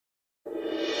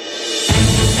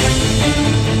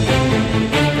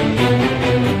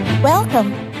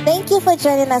Welcome. Thank you for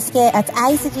joining us here at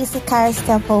ICGC Charis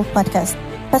Temple Podcast.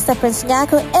 Pastor Prince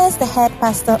Nyako is the head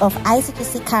pastor of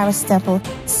ICGC Charis Temple,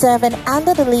 serving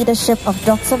under the leadership of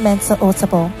Dr. Mensa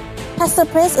Otabil. Pastor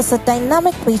Prince is a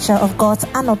dynamic preacher of God's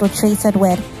unadulterated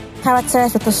word,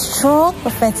 characterized with a strong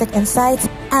prophetic insight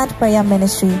and prayer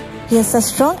ministry. He is a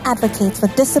strong advocate for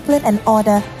discipline and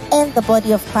order in the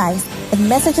body of Christ, with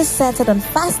messages centered on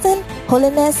fasting,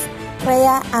 holiness,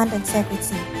 prayer, and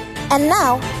integrity. And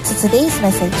now, to today's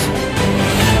message.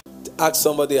 Ask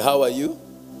somebody, how are you?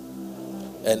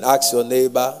 And ask your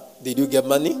neighbor, did you get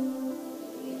money?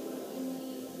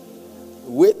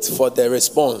 Wait for the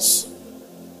response.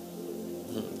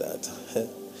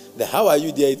 The how are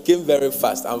you there, it came very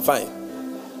fast. I'm fine.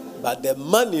 But the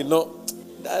money, no.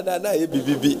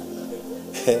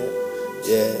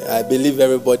 Yeah, I believe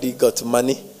everybody got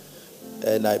money.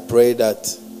 And I pray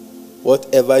that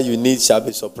whatever you need shall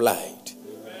be supplied.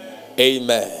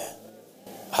 Amen.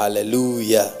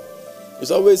 Hallelujah. It's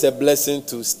always a blessing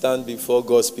to stand before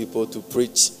God's people to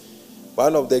preach.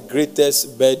 One of the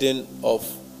greatest burden of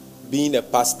being a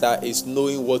pastor is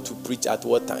knowing what to preach at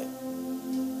what time.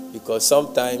 Because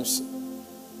sometimes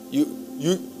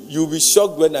you'll be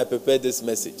shocked when I prepared this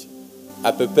message.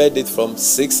 I prepared it from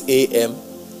 6 a.m.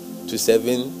 to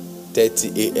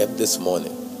 7:30 a.m. this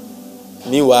morning.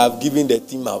 Meanwhile, I've given the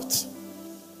team out.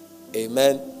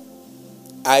 Amen.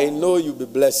 I know you'll be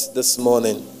blessed this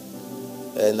morning.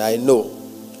 And I know,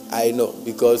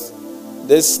 because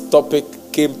this topic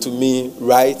came to me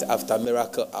right after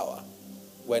Miracle Hour.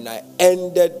 When I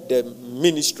ended the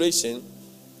ministration,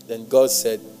 then God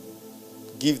said,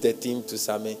 give the team to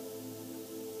Sammy.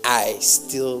 I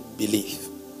still believe.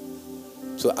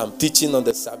 So I'm teaching on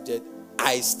the subject,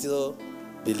 I still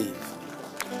believe.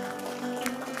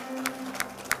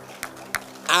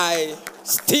 I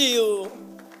still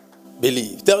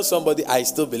believe. Tell somebody, I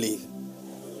still believe.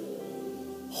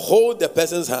 Hold the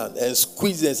person's hand and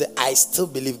squeeze it and say, I still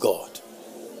believe God.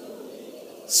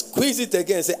 Squeeze it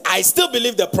again and say, I still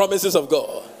believe the promises of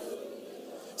God.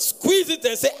 Squeeze it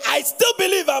and say, I still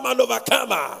believe I'm an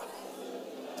overcomer.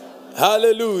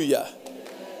 Hallelujah.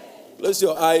 Close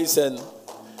your eyes and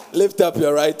lift up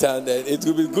your right hand, and it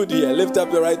will be good here. Lift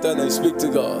up your right hand and speak to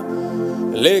God.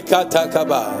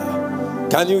 Lekatakaba.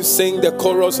 Can you sing the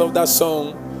chorus of that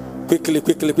song? Quickly.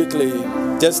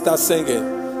 Just start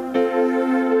singing.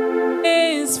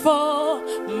 Is for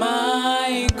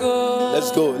my good.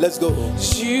 Let's go.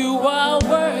 You are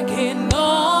working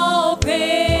all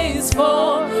things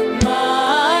for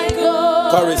my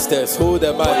good. Choristers, hold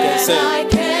the mic and sing. I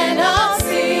cannot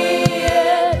see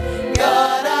it,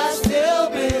 God, I still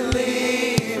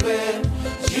believe it.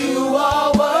 You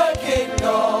are working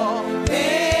all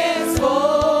things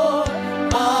for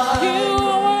my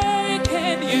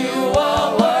good. You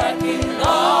are working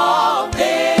all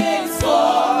things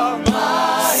for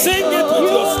my good. Sing it with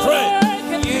your strength.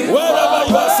 Wherever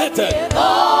you are sitting,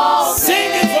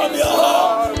 sing it from your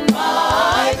heart.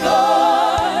 My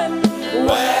God,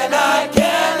 when I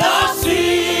cannot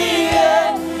see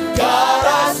it, God,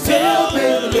 I still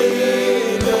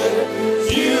believe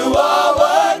it. You are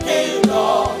working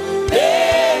all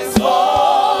things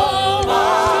for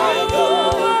my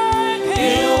good.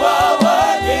 You are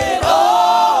working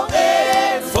all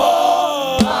things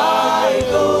for my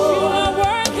good.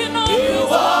 You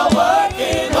are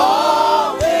working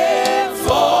all things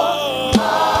for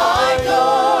my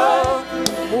good.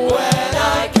 When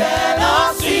I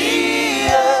cannot see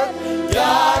it,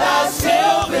 God, I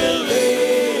still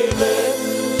believe it.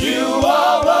 You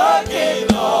are working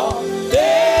all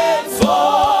things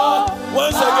for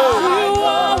Once my again.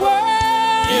 good.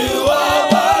 You are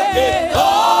working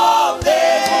all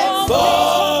things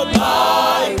for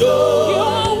my good.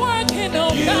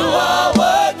 You are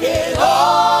working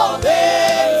all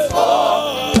things for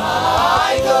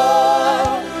my good.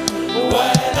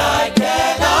 When I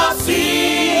cannot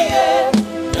see it,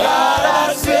 God,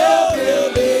 I still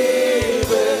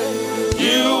believe it.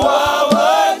 You are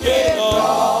working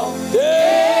all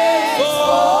things for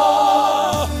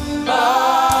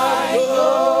my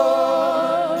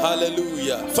good.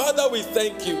 Hallelujah. Father, we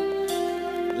thank you.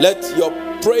 Let your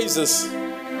praises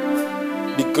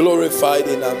be glorified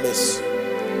in our midst.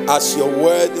 As your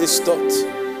word is taught,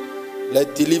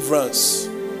 let deliverance,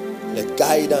 let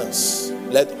guidance,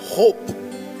 let hope,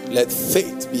 let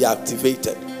faith be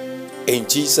activated. In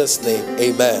Jesus' name,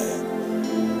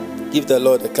 amen. Give the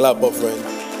Lord a clap offering.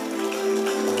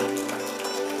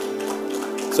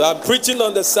 So I'm preaching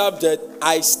on the subject,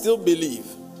 I still believe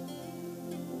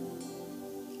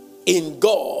in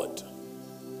God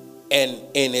and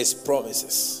in his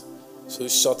promises. So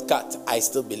shortcut, I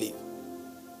still believe.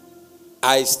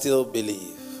 I still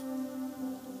believe.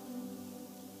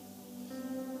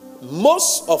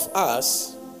 Most of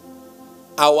us,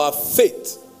 our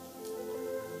faith,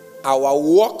 our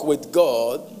walk with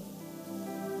God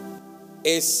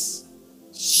is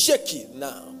shaky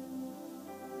now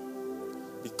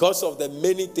because of the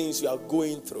many things you are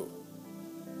going through,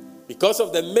 because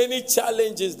of the many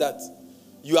challenges that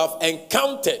you have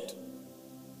encountered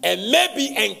and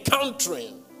maybe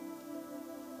encountering,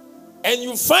 and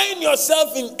you find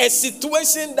yourself in a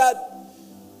situation that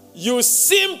you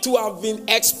seem to have been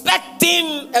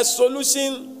expecting a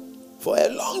solution for a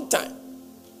long time.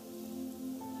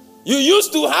 You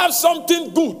used to have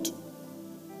something good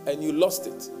and you lost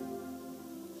it.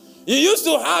 You used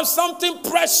to have something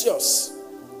precious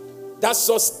that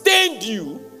sustained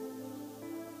you,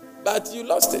 but you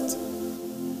lost it.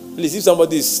 Please, if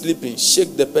somebody is sleeping,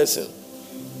 shake the person.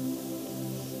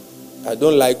 I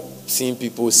don't like seeing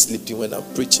people sleeping when I'm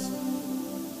preaching.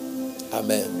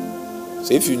 Amen.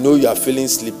 So if you know you are feeling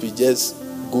sleepy, just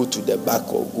go to the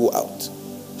back or go out.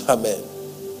 Amen.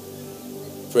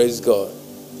 Praise God.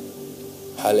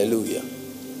 Hallelujah.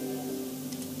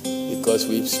 Because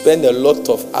we've spent a lot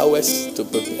of hours to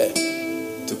prepare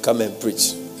to come and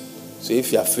preach. So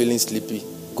if you are feeling sleepy,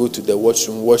 go to the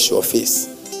washroom, wash your face,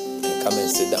 and come and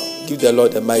sit down. Give the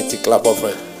Lord a mighty clap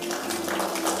offering.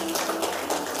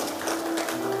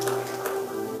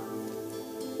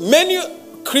 Many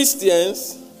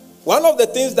Christians, one of the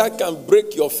things that can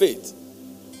break your faith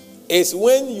is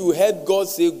when you heard God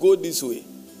say, go this way.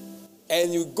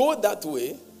 And you go that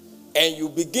way, and you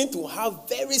begin to have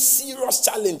very serious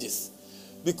challenges.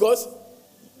 Because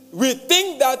we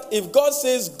think that if God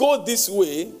says, go this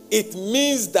way, it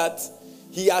means that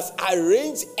he has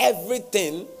arranged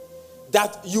everything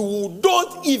that you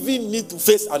don't even need to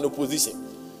face an opposition.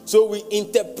 So we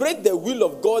interpret the will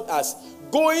of God as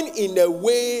going in a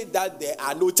way that there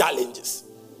are no challenges.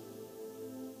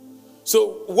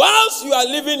 So whilst you are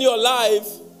living your life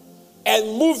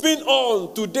and moving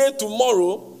on today,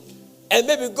 tomorrow, and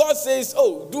maybe God says,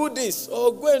 oh, do this,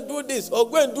 or go and do this, or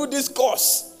go and do this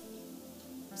course.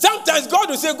 Sometimes God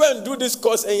will say, go and do this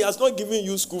course, and he has not given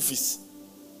you school fees.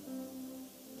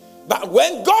 But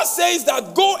when God says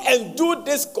that go and do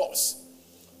this course,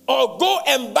 or go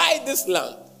and buy this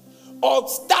land, or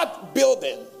start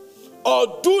building,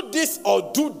 or do this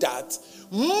or do that,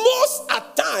 most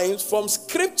at times from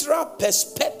scriptural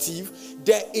perspective,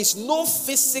 there is no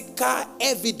physical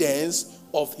evidence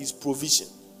of his provision.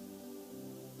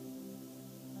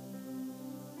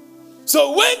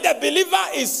 So when the believer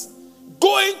is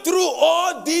going through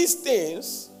all these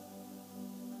things,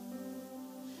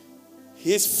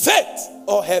 his faith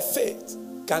or her faith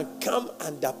can come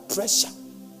under pressure.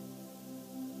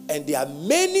 And there are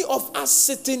many of us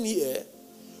sitting here,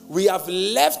 we have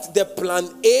left the plan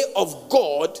A of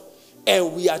God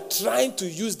and we are trying to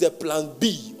use the plan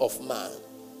B of man.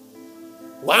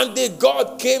 One day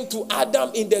God came to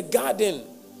Adam in the garden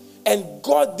and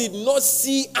God did not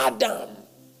see Adam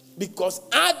because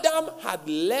Adam had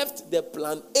left the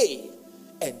plan A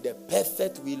and the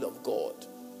perfect will of God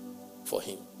for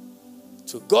him.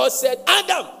 So God said,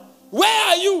 Adam, where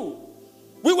are you?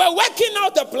 We were working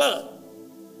out the plan.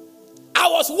 I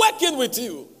was working with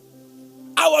you.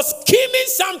 I was scheming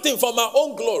something for my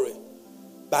own glory.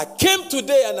 But I came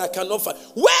today and I cannot find.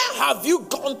 Where have you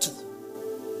gone to?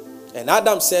 And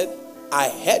Adam said, I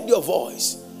heard your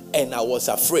voice and I was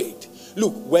afraid.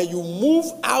 Look, when you move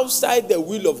outside the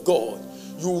will of God,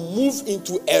 you move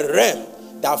into a realm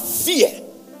that fear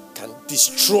can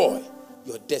destroy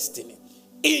your destiny.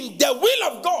 In the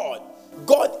will of God,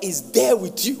 God is there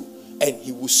with you and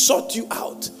he will sort you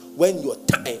out when your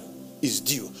time is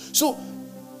due. So,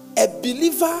 a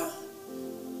believer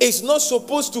is not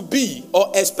supposed to be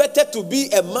or expected to be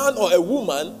a man or a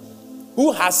woman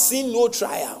who has seen no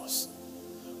trials.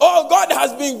 Oh, God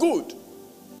has been good.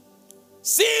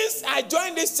 Since I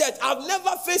joined this church, I've never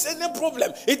faced any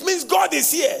problem. It means God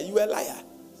is here. You are a liar.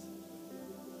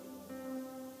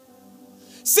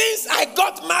 Since I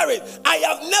got married, I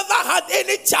have never had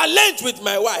any challenge with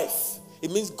my wife.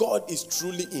 It means God is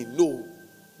truly in. No.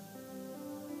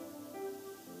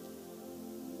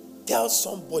 Tell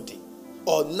somebody,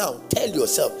 or now tell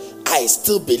yourself, I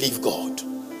still believe God.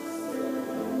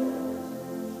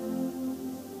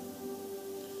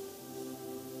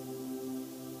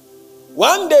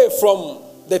 One day from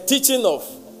the teaching of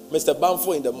Mr.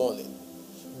 Bamfo in the morning,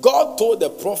 God told the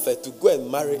prophet to go and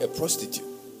marry a prostitute.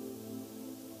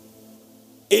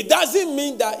 It doesn't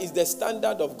mean that it's the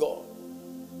standard of God.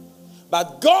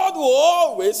 But God will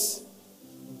always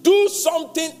do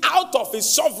something out of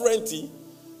his sovereignty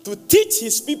to teach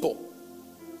his people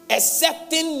a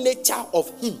certain nature of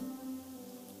him.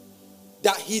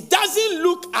 That he doesn't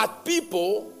look at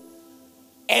people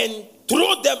and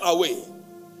throw them away.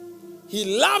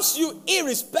 He loves you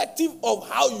irrespective of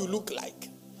how you look like.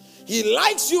 He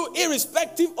likes you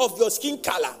irrespective of your skin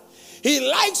color. He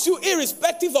likes you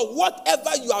irrespective of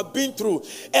whatever you have been through.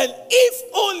 And if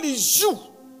only you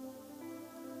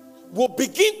will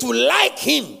begin to like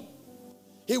him,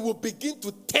 he will begin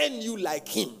to turn you like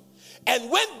him. And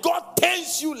when God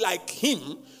turns you like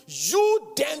him,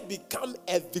 you then become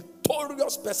a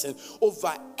victorious person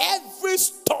over every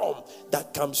storm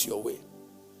that comes your way.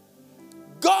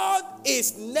 God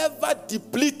is never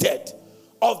depleted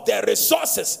of the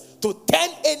resources to turn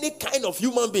any kind of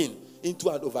human being into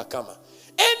an overcomer.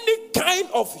 Any kind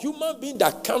of human being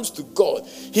that comes to God,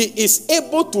 he is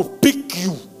able to pick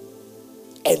you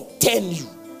and turn you.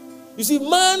 You see,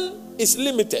 man is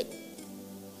limited.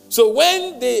 So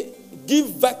when they give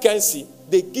vacancy,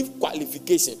 they give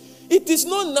qualification. It is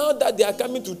not now that they are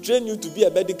coming to train you to be a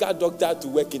medical doctor to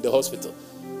work in the hospital.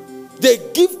 They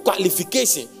give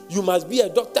qualification. You must be a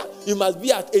doctor. You must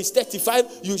be at age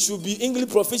 35. You should be English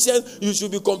proficient. You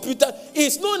should be computer.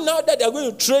 It's not now that they are going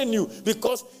to train you,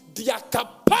 because their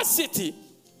capacity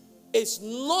is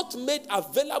not made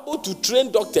available to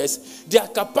train doctors. Their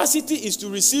capacity is to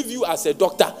receive you as a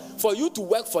doctor. For you to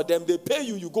work for them, they pay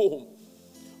you, you go home.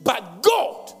 But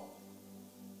God,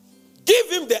 give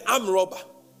him the armed robber.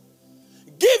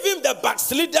 Give him the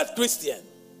backslidden Christian.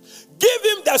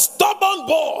 Give him the stubborn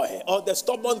boy or the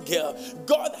stubborn girl.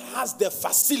 God has the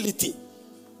facility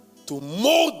to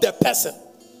mold the person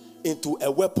into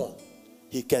a weapon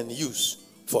he can use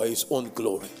for his own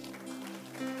glory.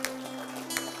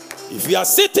 If you are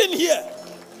sitting here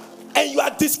and you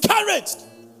are discouraged,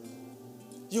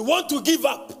 you want to give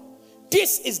up,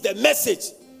 this is the message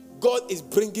God is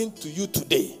bringing to you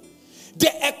today. The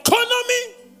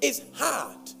economy is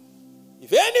hard.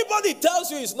 If anybody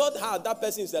tells you it's not hard, that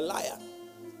person is a liar.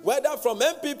 Whether from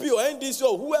MPP or NDC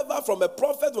or whoever, from a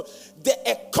prophet, the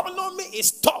economy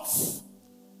is tough.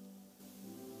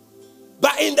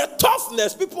 But in the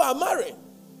toughness, people are marrying.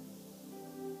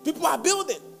 People are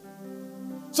building.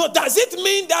 So does it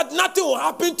mean that nothing will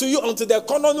happen to you until the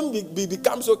economy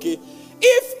becomes okay?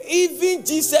 If even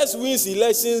Jesus wins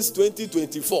elections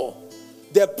 2024,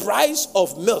 the price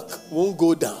of milk won't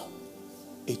go down.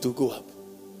 It will go up.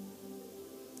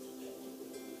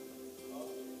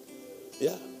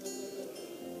 Yeah.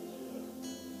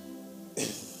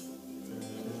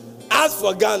 As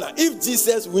for Ghana, if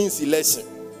Jesus wins election,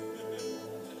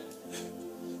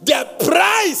 the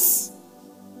price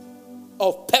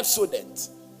of Pepsodent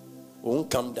won't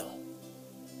come down.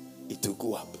 It will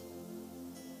go up.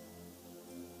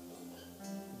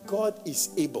 God is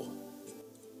able.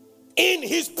 In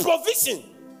his provision,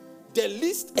 the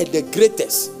least and the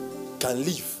greatest can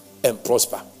live and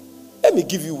prosper. Let me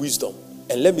give you wisdom.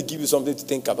 And let me give you something to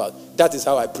think about. That is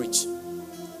how I preach.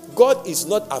 God is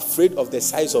not afraid of the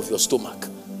size of your stomach.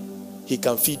 He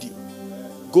can feed you.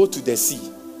 Go to the sea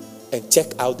and check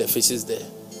out the fishes there.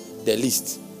 The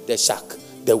least, the shark,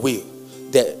 the whale,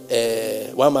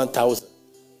 the 1,000,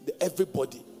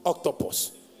 everybody,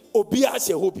 octopus, obia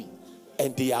shehobi,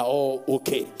 and they are all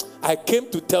okay. I came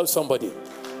to tell somebody,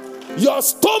 your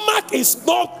stomach is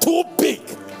not too big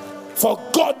for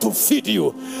God to feed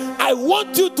you. I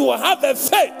want you to have a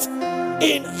faith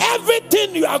in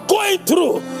everything you are going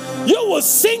through. You will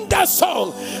sing that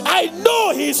song. I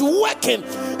know he's working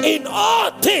in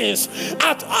all things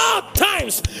at all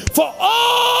times for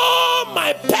all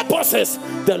my purposes.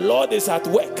 The Lord is at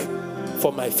work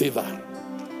for my favor.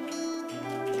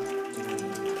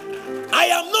 I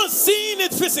am not seeing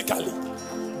it physically,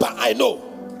 but I know.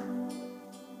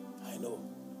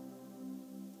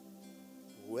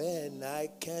 When I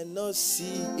cannot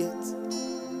see it,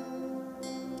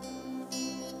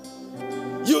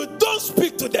 you don't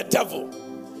speak to the devil.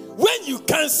 When you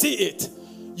can't see it,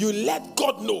 you let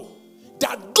God know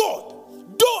that God,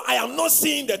 though I am not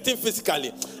seeing the thing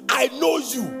physically, I know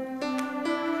you.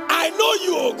 I know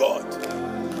you, oh God.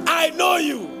 I know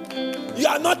you. You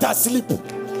are not asleep.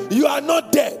 You are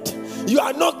not dead. You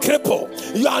are not crippled.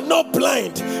 You are not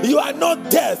blind. You are not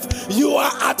deaf. You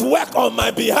are at work on my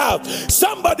behalf.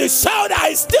 Somebody shout,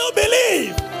 I still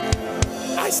believe.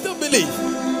 I still believe.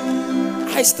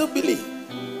 I still believe.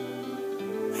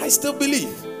 I still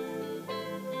believe.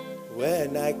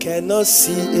 When I cannot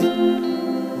see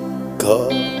it,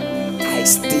 God, I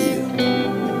still.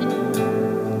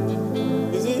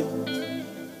 You see,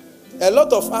 a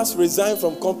lot of us resign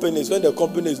from companies when the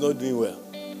company is not doing well.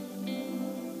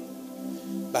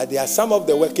 But there are some of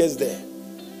the workers there.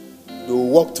 They will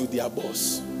walk to their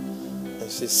boss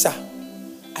and say, sir,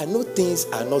 I know things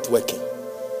are not working.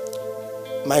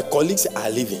 My colleagues are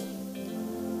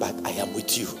leaving, but I am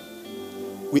with you.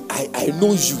 I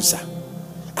know you, sir.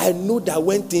 I know that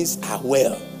when things are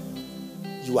well,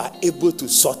 you are able to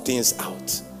sort things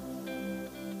out.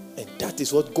 And that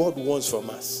is what God wants from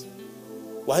us.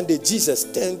 One day Jesus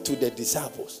turned to the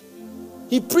disciples.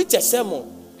 He preached a sermon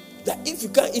that if you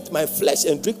can't eat my flesh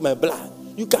and drink my blood,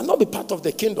 you cannot be part of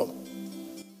the kingdom.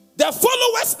 The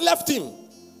followers left him.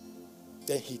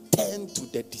 Then he turned to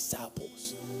the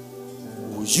disciples.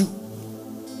 Will you?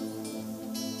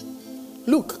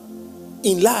 Look,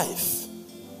 in life,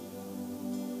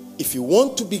 if you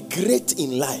want to be great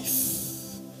in life,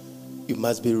 you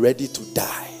must be ready to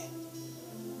die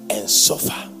and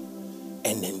suffer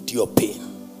and endure pain.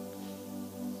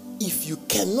 If you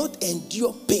cannot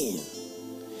endure pain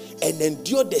and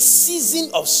endure the season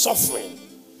of suffering,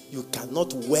 you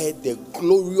cannot wear the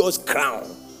glorious crown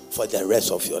for the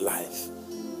rest of your life.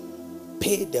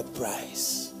 Pay the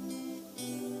price.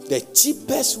 The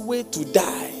cheapest way to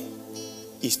die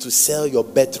is to sell your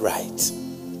birthright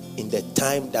in the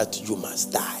time that you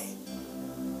must die.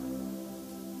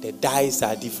 The dies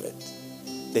are different.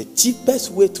 The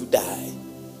cheapest way to die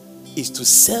is to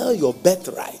sell your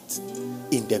birthright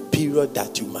in the period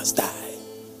that you must die.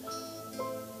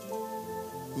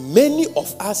 Many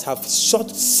of us have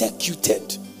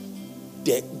short-circuited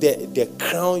the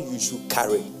crown you should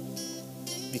carry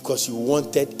because you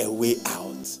wanted a way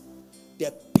out.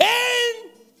 The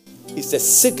pain is a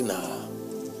signal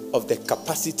of the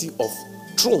capacity of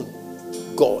throne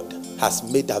God has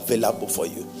made available for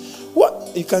you.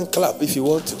 What? You can clap if you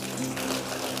want to.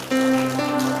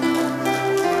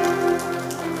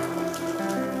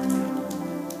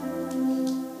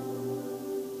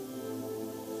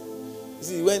 You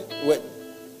see,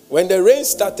 when the rain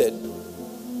started,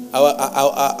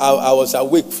 I was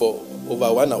awake for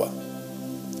over 1 hour.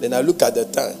 Then I look at the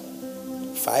time,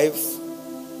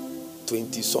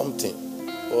 5:20 something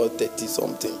or 30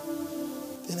 something.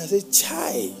 Then I said,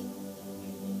 "Chai,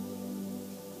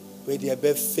 where the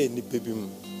baby?"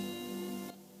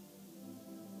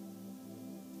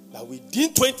 But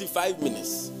within 25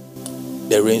 minutes,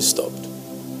 the rain stopped.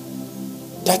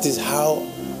 That is how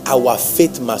our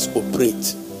faith must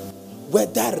operate.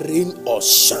 Whether rain or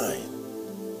shine,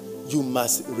 you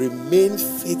must remain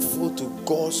faithful to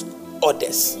God's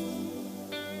orders.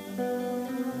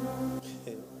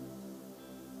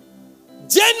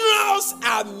 Generals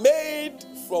are made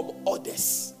from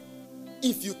orders.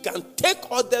 If you can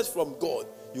take orders from God,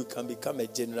 you can become a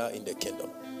general in the kingdom.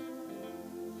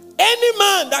 Any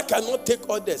man that cannot take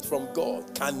orders from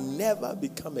God can never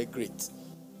become a great.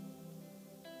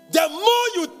 The more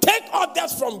you take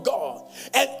orders from God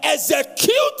and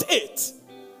execute it.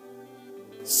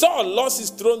 Saul lost his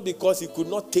throne because he could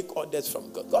not take orders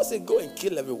from God. God said, "Go and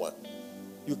kill everyone."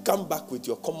 You come back with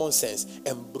your common sense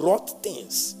and brought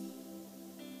things.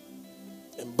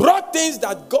 And brought things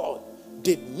that God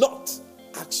did not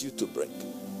ask you to bring.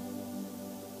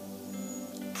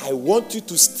 I want you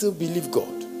to still believe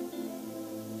God.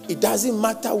 It doesn't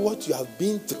matter what you have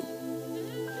been through.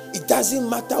 It doesn't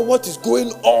matter what is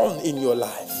going on in your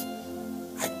life.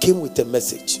 I came with a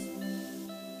message.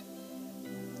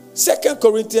 2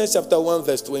 Corinthians chapter 1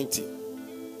 verse 20.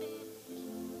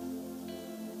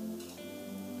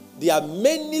 There are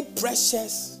many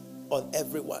pressures on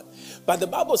everyone. But the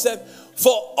Bible said,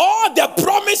 for all the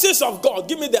promises of God,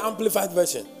 give me the Amplified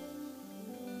version.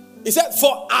 It said,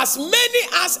 for as many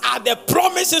as are the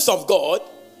promises of God,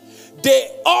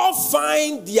 they all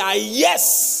find their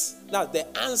yes. Now the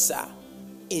answer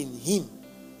in Him,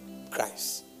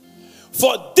 Christ.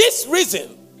 For this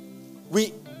reason,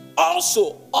 we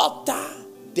also utter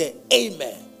the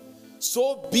amen.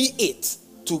 So be it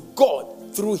to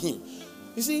God through Him.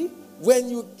 You see, when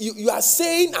you are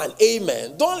saying an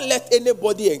amen, don't let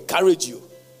anybody encourage you.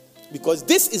 Because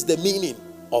this is the meaning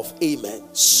of amen.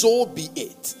 So be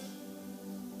it.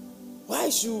 Why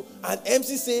should an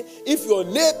MC say, if your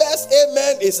neighbor's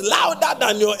amen is louder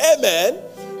than your amen,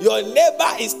 your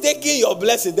neighbor is taking your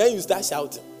blessing, then you start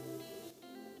shouting.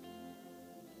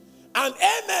 An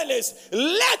amen is,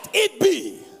 let it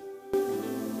be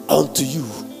unto you,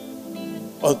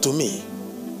 unto me,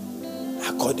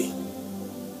 according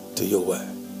to your word.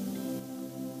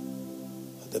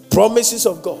 The promises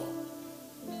of God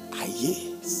are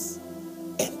yes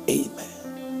and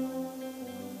amen.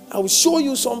 I will show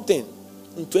you something.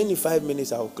 In 25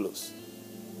 minutes I will close.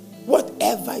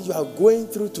 Whatever you are going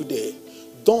through today,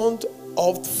 don't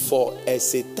opt for a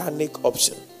satanic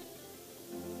option.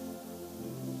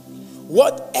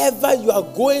 Whatever you are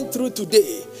going through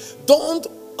today, don't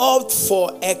opt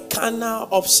for a carnal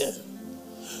option.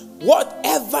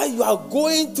 whatever you are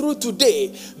going through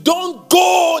today, don't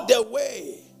go the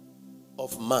way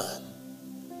of man.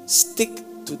 Stick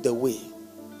to the way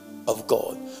of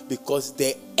God, because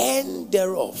the end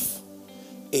thereof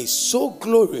is so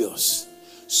glorious,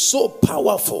 so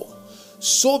powerful,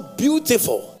 so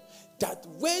beautiful, that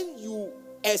when you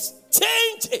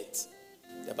exchange it,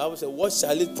 the Bible says, what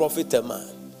shall it profit a man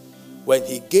when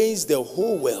he gains the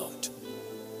whole world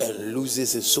and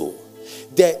loses his soul?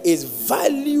 There is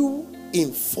value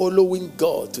in following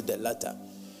God to the latter.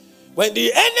 When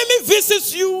the enemy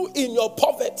visits you in your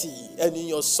poverty and in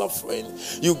your suffering,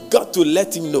 you got to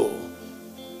let him know,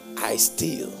 I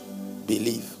still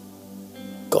believe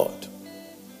God.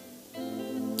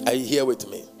 Are you here with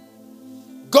me?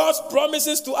 God's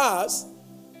promises to us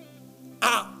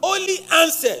are only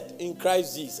answered in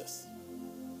Christ Jesus.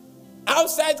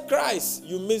 Outside Christ,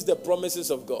 you miss the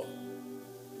promises of God.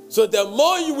 So the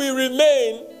more we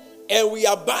remain and we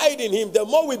abide in him, the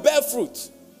more we bear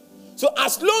fruit. So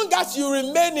as long as you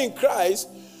remain in Christ,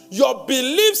 your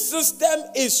belief system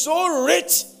is so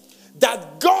rich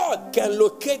that God can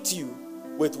locate you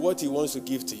with what he wants to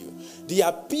give to you. There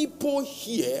are people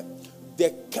here,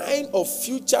 the kind of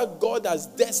future God has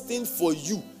destined for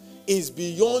you is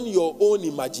beyond your own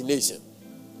imagination.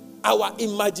 Our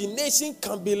imagination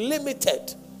can be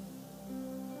limited.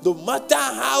 No matter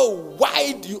how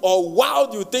wide or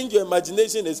wild you think your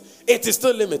imagination is, it is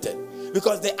still limited.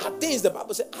 Because there are things the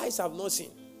Bible says, eyes have not seen,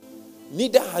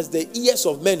 neither has the ears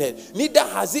of men heard, neither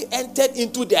has it entered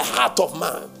into the heart of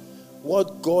man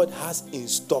what God has in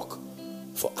stock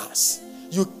for us.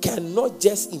 You cannot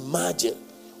just imagine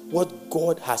what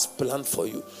God has planned for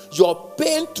you. Your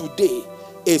pain today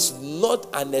is not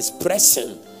an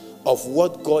expression of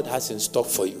what God has in stock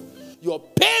for you. Your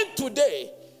pain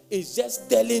today is just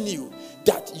telling you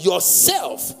that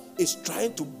yourself is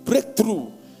trying to break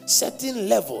through certain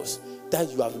levels that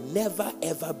you have never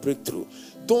ever break through.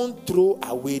 Don't throw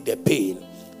away the pain.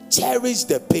 Cherish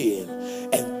the pain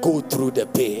and go through the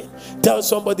pain. Tell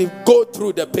somebody, go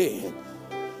through the pain.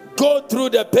 Go through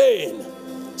the pain.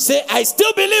 Say, I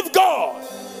still believe God.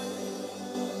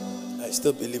 I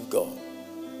still believe God.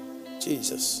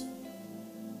 Jesus.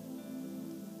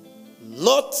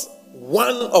 Not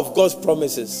one of God's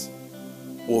promises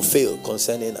will fail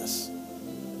concerning us.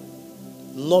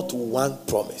 Not one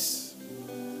promise.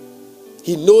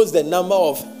 He knows the number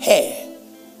of hair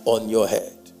on your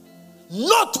head.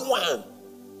 Not one.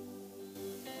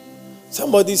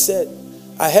 Somebody said,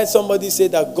 I heard somebody say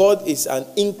that God is an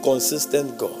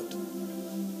inconsistent God.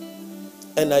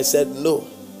 And I said, no.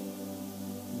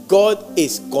 God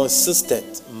is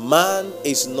consistent. Man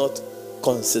is not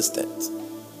consistent.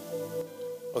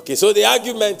 Okay, so the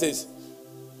argument is,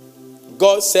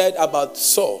 God said about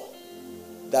Saul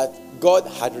that God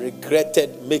had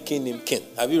regretted making him king.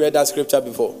 Have you read that scripture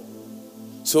before?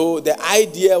 So the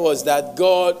idea was that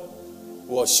God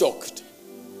was shocked.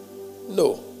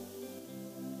 No.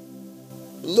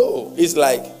 No. It's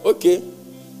like, okay,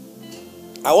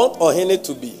 I want Ohene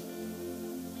to be.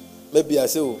 Maybe I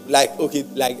say,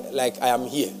 like I am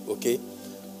here, okay?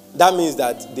 That means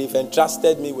that they've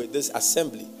entrusted me with this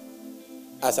assembly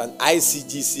as an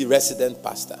ICGC resident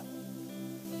pastor.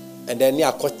 And then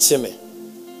I coach me.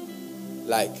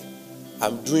 Like,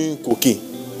 I'm doing cooking.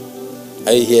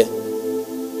 Are you here?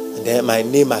 And then my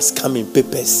name has come in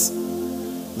papers.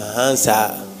 My hands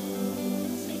are.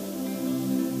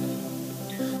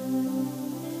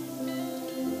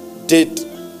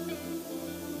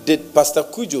 Did Pastor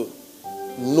Kujo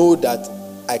know that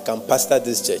I can pastor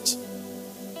this church?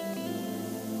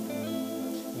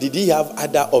 Did he have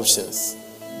other options?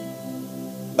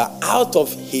 But out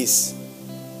of his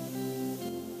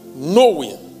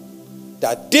knowing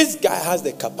that this guy has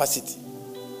the capacity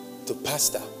to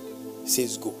pastor, he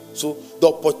says go. So the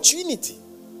opportunity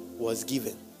was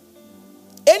given.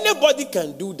 Anybody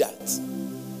can do that.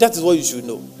 That is what you should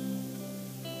know.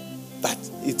 But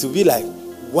it will be like,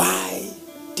 why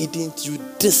didn't you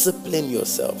discipline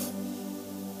yourself?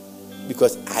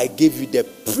 Because I gave you the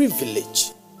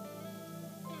privilege.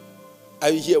 Are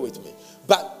you here with me?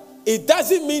 But it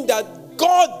doesn't mean that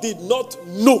God did not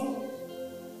know.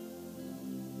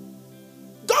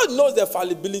 God knows the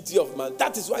fallibility of man.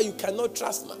 That is why you cannot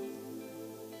trust man.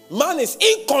 Man is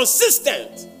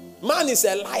inconsistent. Man is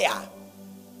a liar.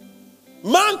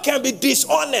 Man can be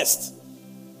dishonest.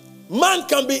 Man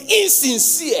can be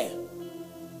insincere.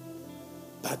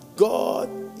 But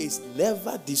God is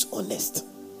never dishonest.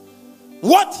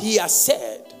 What he has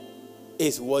said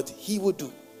is what he will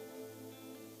do.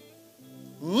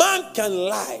 Man can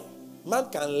lie. Man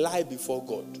can lie before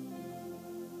God.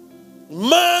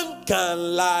 Man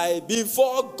can lie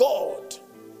before God.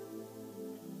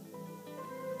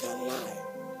 can lie.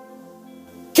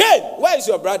 Cain, where is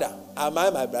your brother? Am I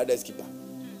my brother's keeper?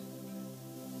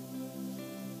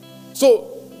 So,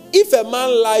 if a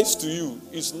man lies to you,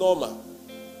 it's normal.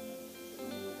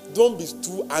 Don't be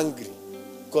too angry,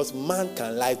 because man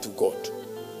can lie to God.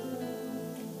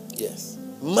 Yes.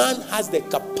 Man has the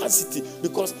capacity,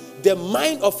 because the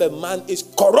mind of a man is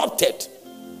corrupted.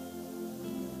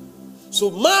 So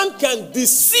man can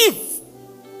deceive.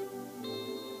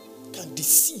 Can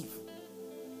deceive.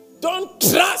 Don't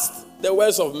trust the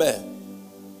words of men.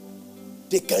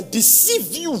 They can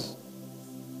deceive you.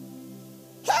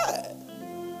 Hey.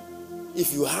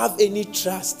 If you have any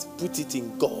trust, put it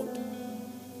in God.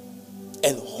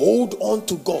 And hold on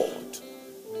to God.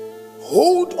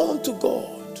 Hold on to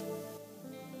God.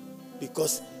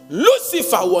 Because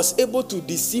Lucifer was able to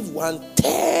deceive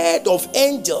 1/3 of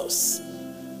angels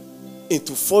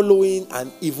into following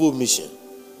an evil mission.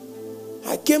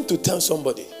 I came to tell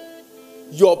somebody,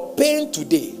 your pain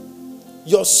today,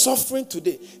 your suffering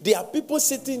today, there are people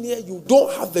sitting here, you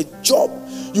don't have a job.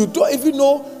 You don't even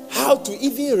know how to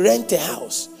even rent a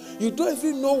house. You don't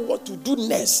even know what to do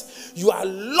next. You are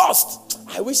lost.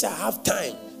 I wish I have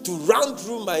time to run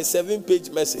through my 7-page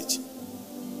message.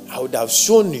 I would have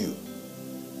shown you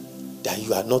that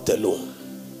you are not alone.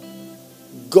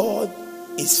 God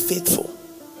is faithful.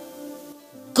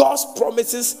 God's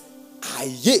promises are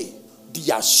yea,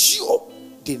 they are sure,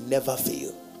 they never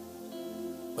fail.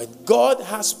 When God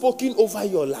has spoken over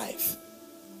your life,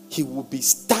 he will be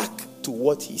stuck to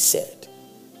what he said.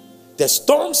 The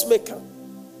storms may come,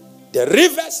 the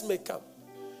rivers may come,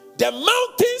 the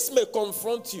mountains may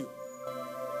confront you,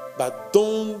 but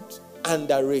don't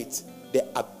underrate the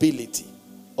ability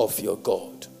of your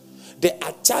God. There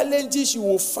are challenges you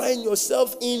will find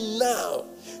yourself in now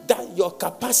that your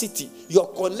capacity, your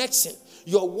connection,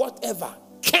 your whatever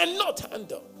cannot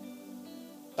handle.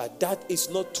 But that is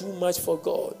not too much for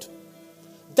God.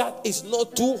 That is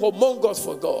not too humongous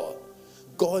for God.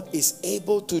 God is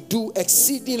able to do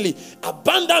exceedingly,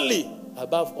 abundantly,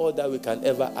 above all that we can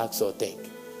ever ask or think.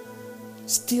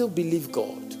 Still believe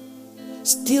God.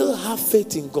 Still have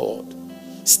faith in God.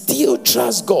 Still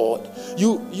trust God.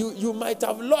 You might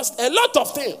have lost a lot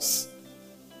of things,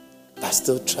 but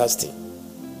still trust him.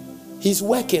 He's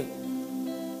working.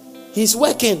 He's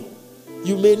working.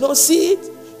 You may not see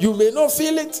it. You may not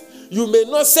feel it. You may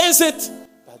not sense it.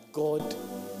 But God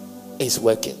is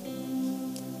working.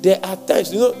 There are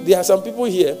times, there are some people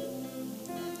here.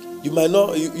 You may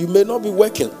not be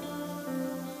working.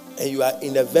 And you are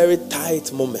in a very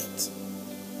tight moment.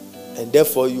 And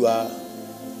therefore you are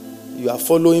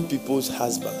following people's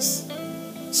husbands,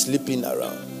 sleeping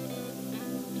around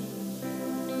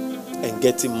and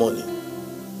getting money.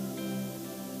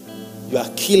 You are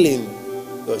killing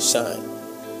your shine.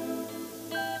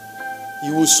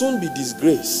 You will soon be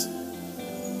disgraced,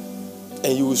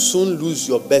 and you will soon lose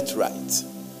your birthright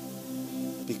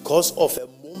because of a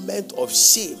moment of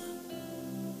shame.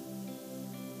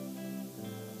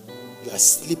 You are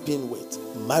sleeping with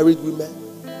married women,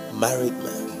 married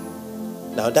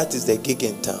men. Now that is the gig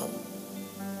in town.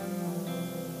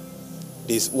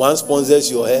 This one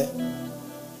sponsors your hair,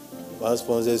 one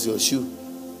sponsors your shoe.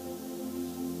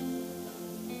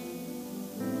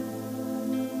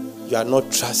 You are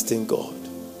not trusting God.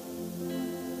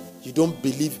 You don't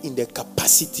believe in the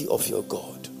capacity of your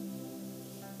God.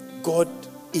 God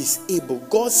is able.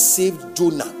 God saved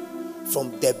Jonah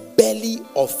from the belly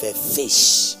of a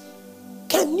fish.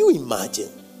 Can you imagine?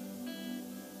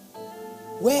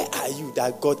 Where are you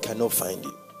that God cannot find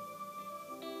you?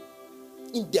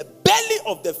 In the belly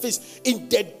of the fish. In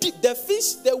the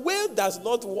fish, the whale does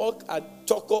not walk at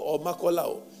Choco or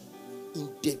Makola. In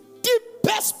the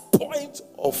deepest point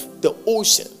of the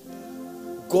ocean,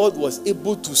 God was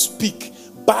able to speak,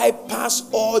 bypass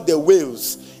all the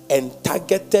whales, and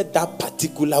targeted that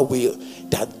particular whale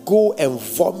that go and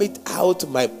vomit out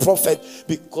my prophet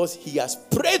because he has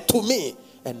prayed to me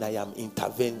and I am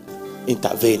intervening.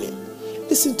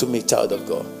 Listen to me, child of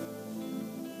God.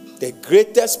 The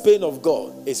greatest pain of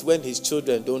God is when his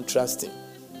children don't trust him.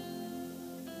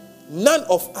 None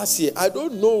of us here, I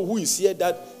don't know who is here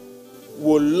that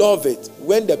will love it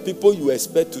when the people you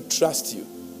expect to trust you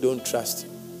don't trust you.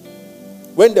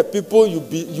 When the people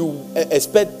you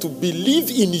expect to believe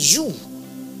in you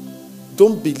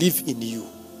don't believe in you.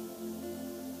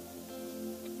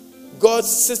 God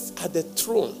sits at the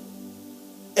throne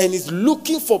and is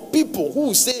looking for people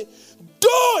who say,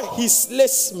 though he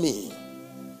slays me,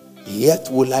 yet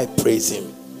will I praise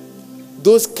him.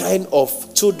 Those kind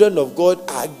of children of God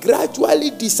are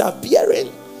gradually disappearing.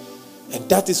 And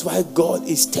that is why God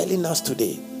is telling us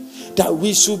today that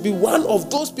we should be one of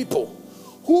those people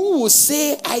who will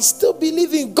say, I still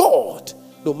believe in God,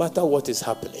 no matter what is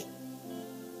happening.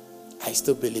 I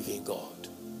still believe in God.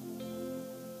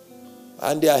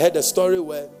 And I heard a story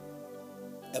where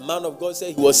a man of God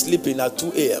said he was sleeping at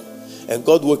 2 a.m. and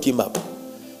God woke him up.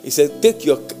 He said, take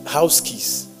your house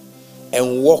keys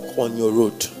and walk on your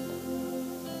road.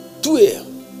 2 a.m.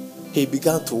 he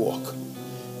began to walk.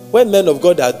 When men of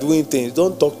God are doing things,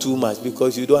 don't talk too much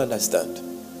because you don't understand.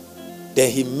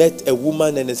 Then he met a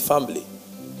woman and his family.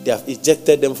 They have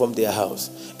ejected them from their house.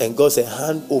 And God said,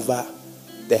 hand over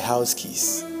the house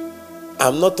keys.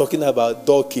 I'm not talking about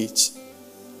door cage.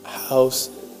 House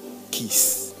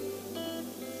keys.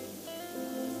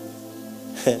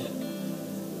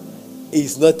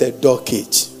 It's not a door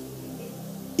cage.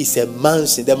 It's a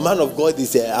mansion. The man of God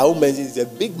is a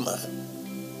big man.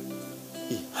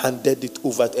 He handed it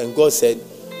over and God said,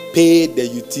 pay the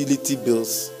utility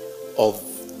bills of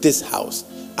this house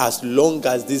as long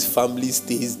as this family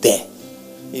stays there.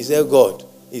 He said, God,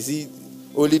 is it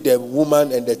only the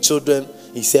woman and the children?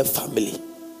 He said, family.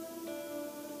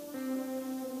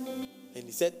 And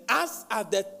he said, as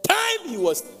at the time he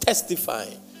was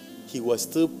testifying, he was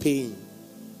still paying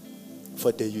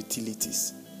for the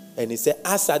utilities. And he said,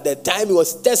 as at the time he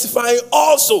was testifying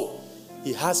also,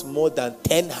 he has more than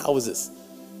 10 houses.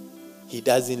 He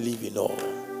doesn't live in all.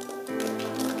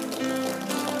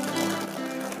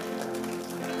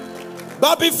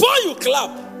 But before you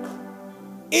clap,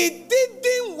 it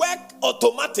didn't work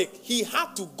automatic. He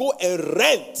had to go and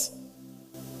rent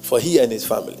for he and his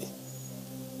family.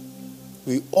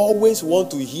 We always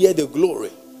want to hear the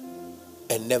glory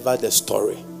and never the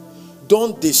story.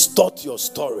 Don't distort your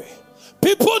story.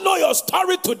 People know your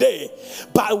story today,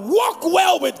 but walk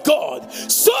well with God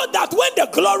so that when the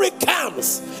glory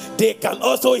comes, they can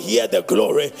also hear the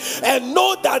glory and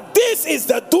know that this is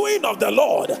the doing of the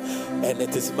Lord and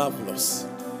it is marvelous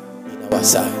in our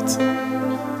sight.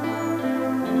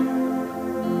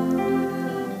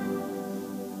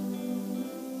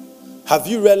 Have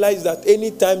you realized that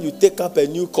anytime you take up a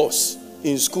new course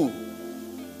in school,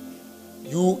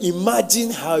 you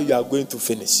imagine how you are going to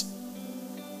finish?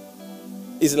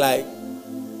 It's like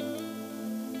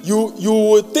you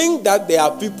would think that there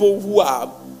are people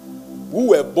who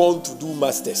were born to do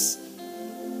masters.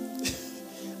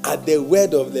 At the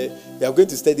word of they are going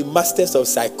to study masters of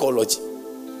psychology.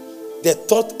 The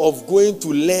thought of going to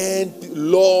learn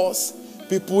laws,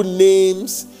 people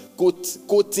names,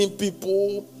 quoting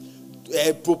people,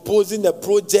 proposing a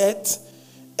project,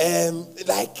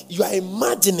 like you are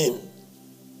imagining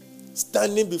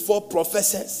standing before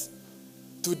professors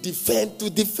to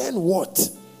defend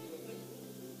what?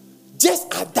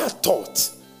 Just at that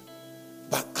thought.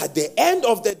 But at the end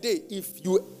of the day, if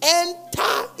you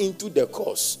enter into the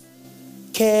course,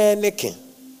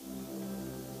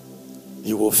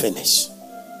 you will finish.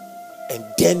 And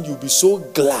then you'll be so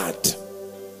glad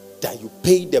that you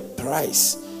pay the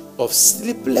price of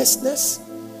sleeplessness,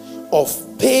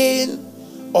 of pain,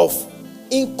 of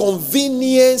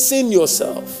inconveniencing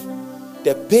yourself.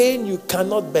 The pain you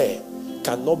cannot bear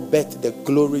cannot bet the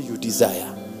glory you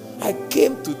desire. I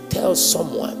came to tell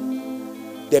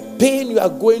someone the pain you are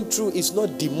going through is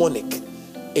not demonic.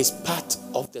 It's part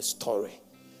of the story.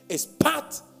 It's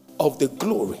part of the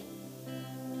glory.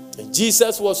 And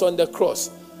Jesus was on the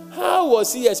cross. How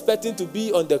was he expecting to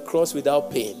be on the cross without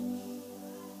pain?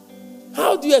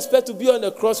 How do you expect to be on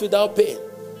the cross without pain?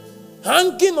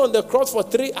 Hanging on the cross for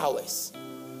 3 hours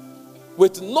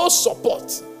with no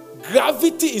support.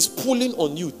 Gravity is pulling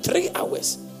on you 3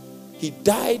 hours. He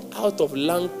died out of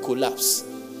lung collapse.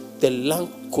 The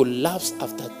lung collapsed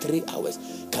after 3 hours.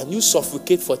 Can you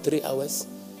suffocate for 3 hours?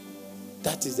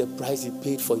 That is the price he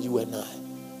paid for you and I.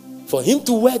 For him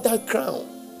to wear that crown.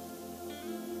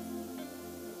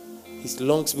 His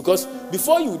lungs, because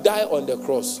before you die on the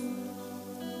cross,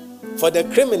 for the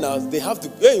criminals, they have to,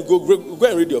 when you go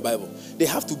and read your Bible, they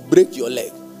have to break your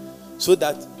leg so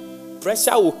that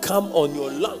pressure will come on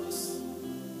your lungs.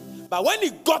 But when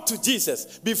it got to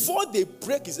Jesus, before they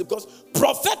break his, because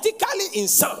prophetically in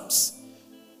Psalms,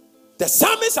 the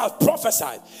psalmist has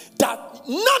prophesied that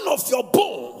none of your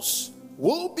bones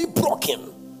will be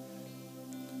broken.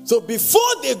 So before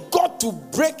they got to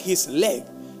break his leg,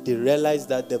 they realized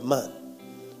that the man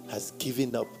has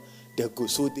given up the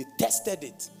ghost. So they tested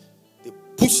it. They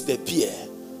pushed the spear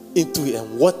into it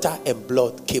and water and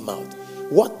blood came out.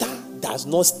 Water does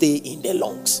not stay in the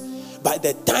lungs. By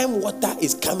the time water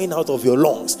is coming out of your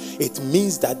lungs, it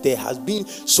means that there has been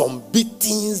some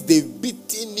beatings. They've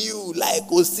beaten you like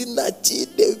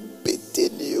Osinachi. They've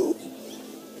beaten you.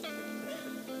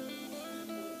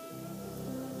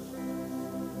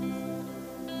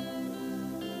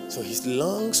 So his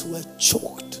lungs were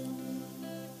choked.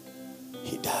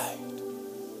 He died.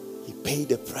 He paid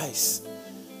the price.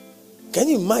 Can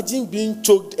you imagine being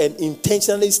choked and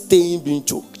intentionally staying being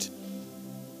choked?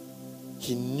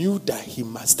 He knew that he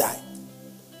must die.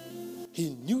 He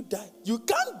knew that you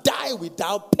can't die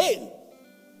without pain.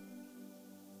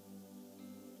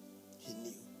 He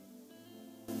knew.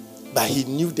 But he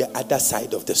knew the other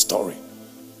side of the story.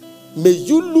 May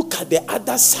you look at the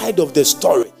other side of the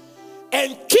story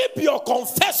and keep your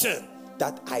confession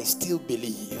that I still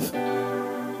believe.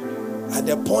 At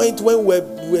the point when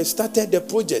we started the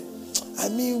project,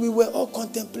 we were all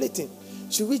contemplating.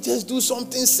 Should we just do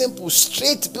something simple,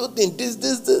 straight building,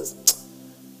 this?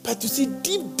 But you see,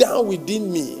 deep down within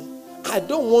me, I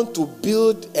don't want to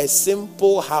build a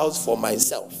simple house for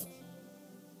myself.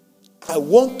 I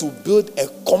want to build a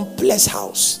complex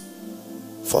house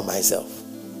for myself.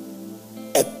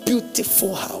 A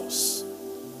beautiful house.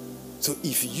 So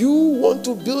if you want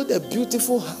to build a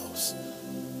beautiful house,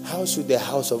 how should the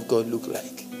house of God look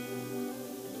like?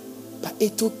 But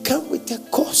it will come with a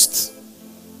cost.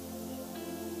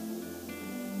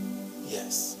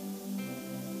 Yes.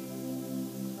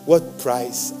 What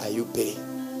price are you paying?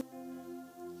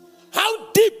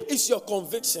 How deep is your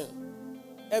conviction?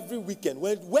 Every weekend,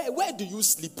 where do you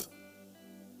sleep?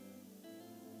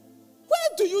 Where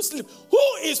do you sleep?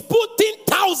 Who is putting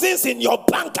thousands in your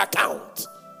bank account?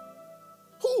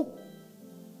 Who?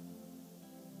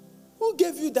 Who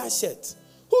gave you that shirt?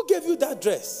 Who gave you that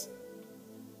dress?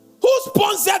 Who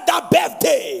sponsored that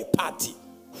birthday party?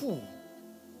 Who?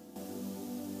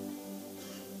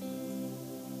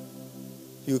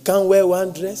 You can't wear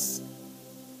one dress.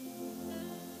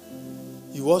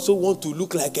 You also want to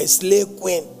look like a slave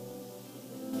queen.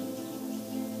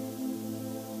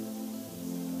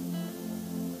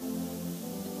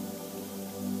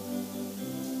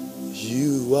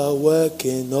 You are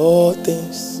working all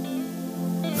things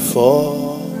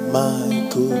for my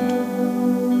good.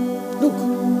 Look.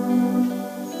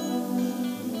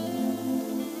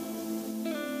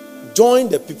 Join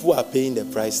the people who are paying the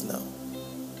price now.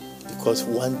 Because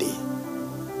one day,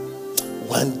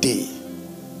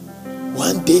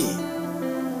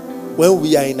 when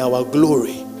we are in our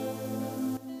glory,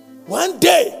 one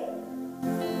day,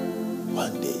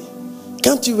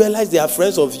 can't you realize there are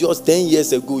friends of yours 10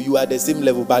 years ago, you are at the same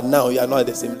level, but now you are not at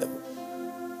the same level.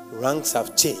 Ranks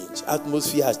have changed,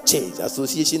 atmosphere has changed,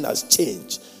 association has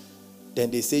changed.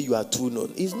 Then they say you are too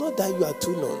known. It's not that you are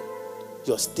too known.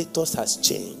 Your status has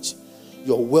changed.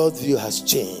 Your worldview has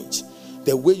changed.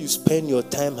 The way you spend your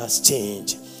time has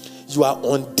changed. You are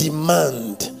on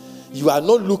demand. You are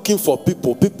not looking for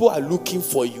people. People are looking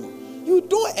for you. You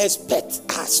don't expect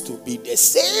us to be the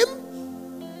same.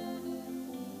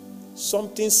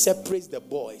 Something separates the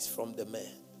boys from the men.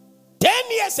 10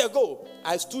 years ago,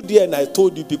 I stood here and I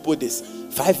told you people this.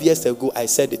 5 years ago, I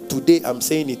said it. Today, I'm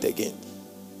saying it again.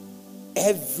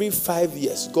 Every 5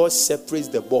 years, God separates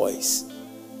the boys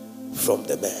from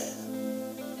the men.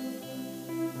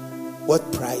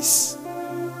 What price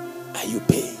are you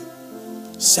paying?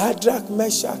 Shadrach,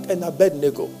 Meshach, and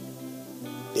Abednego,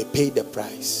 they paid the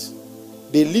price.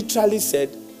 They literally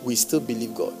said, we still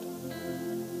believe God.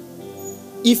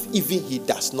 If even he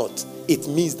does not, it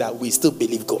means that we still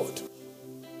believe God.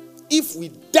 If we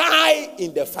die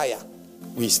in the fire,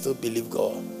 we still believe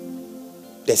God.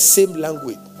 The same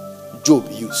language Job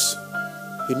used.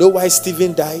 You know why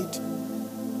Stephen died?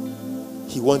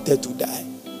 He wanted to die.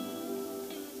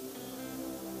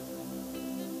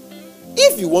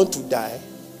 If you want to die,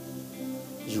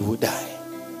 you will die.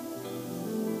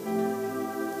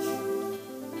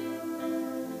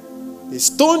 They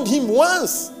stoned him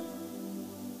once.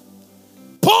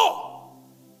 Paul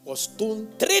was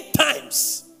stoned 3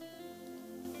 times.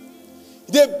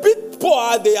 They beat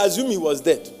Paul, they assume he was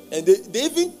dead. And they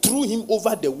even threw him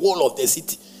over the wall of the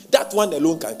city. That one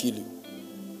alone can kill you.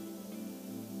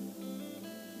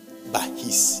 But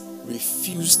he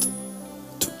refused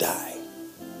to die.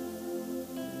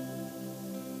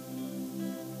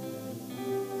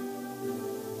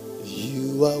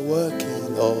 You are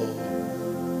working all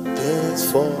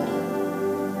things for.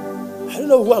 I don't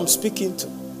know who I'm speaking to.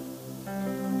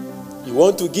 You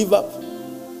want to give up?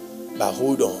 But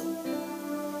hold on.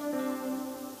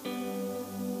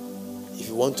 If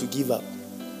you want to give up,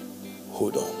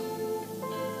 hold on.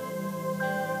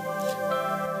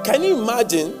 Can you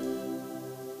imagine?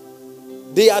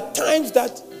 There are times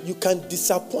that you can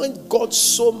disappoint God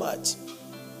so much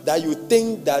that you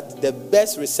think that the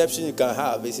best reception you can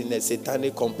have is in a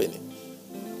satanic company.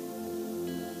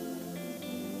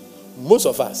 Most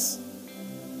of us,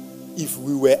 if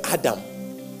we were Adam,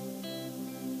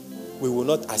 we will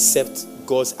not accept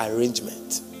God's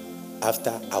arrangement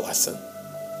after our sin.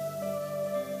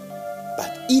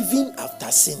 But even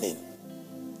after sinning,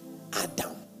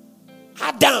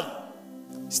 Adam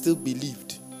still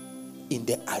believed in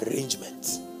the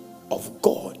arrangement of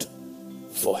God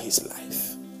for his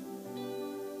life.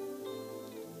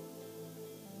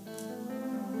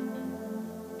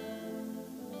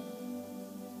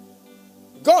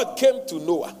 God came to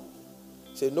Noah.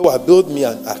 Said, Noah, build me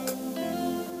an ark.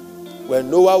 When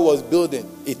Noah was building,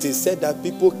 it is said that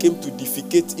people came to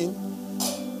defecate in.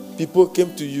 People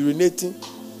came to urinate in.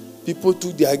 People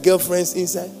took their girlfriends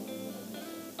inside.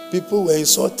 People were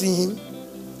insulting him.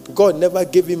 God never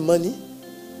gave him money.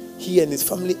 He and his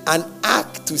family, an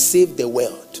ark to save the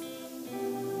world.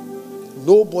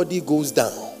 Nobody goes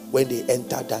down when they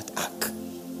enter that ark.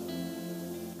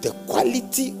 The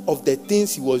quality of the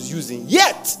things he was using,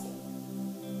 yet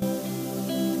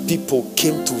people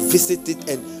came to visit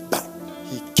it, but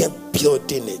he kept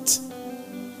building it.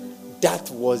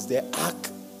 That was the ark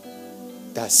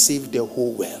that saved the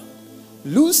whole world.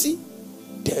 Lucy,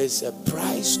 there is a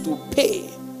price to pay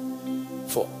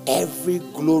for every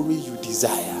glory you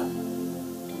desire.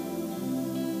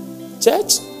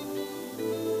 Church,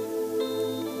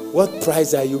 what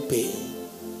price are you paying?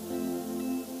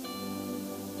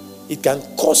 It can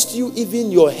cost you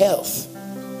even your health.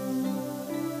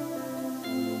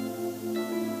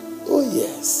 Oh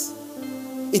yes.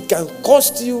 It can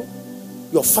cost you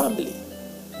your family.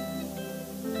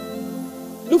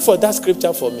 Look for that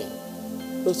scripture for me.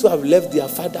 Those who have left their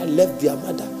father, left their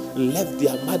mother,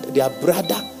 their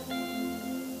brother.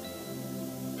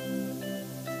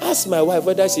 Ask my wife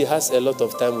whether she has a lot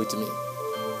of time with me.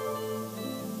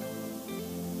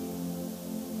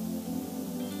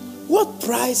 What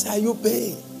price are you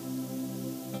paying?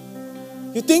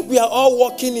 You think we are all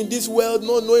walking in this world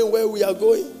not knowing where we are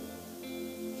going?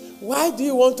 Why do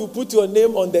you want to put your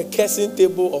name on the cursing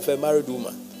table of a married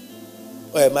woman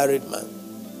or a married man?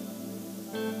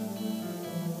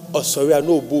 Oh, sorry, I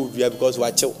know because we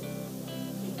are chill.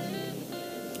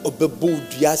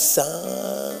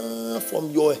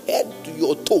 From your head to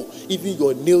your toe, even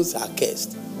your nails are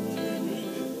cursed.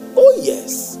 Oh,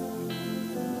 yes.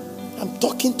 I'm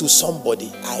talking to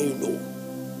somebody I know.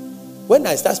 When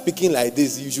I start speaking like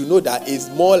this, you should know that it's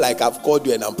more like I've called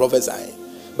you and I'm prophesying.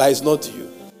 But it's not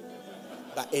you.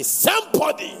 But it's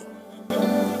somebody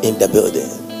in the building.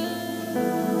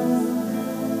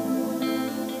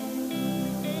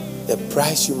 The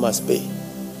price you must pay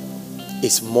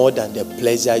is more than the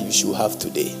pleasure you should have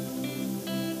today.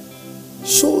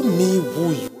 Show me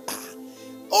who you are.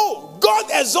 Oh, God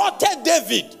exalted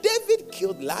David. David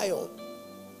killed lion,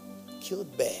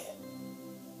 killed bear.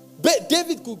 But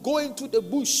David could go into the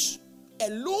bush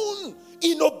alone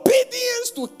in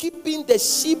obedience to keeping the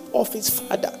sheep of his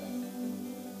father.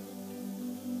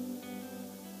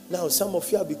 Now some of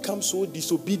you have become so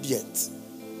disobedient,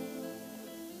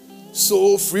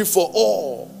 so free for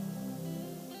all.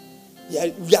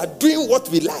 We are doing what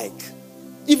we like.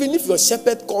 Even if your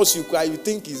shepherd calls you cry, you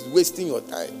think he's wasting your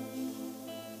time.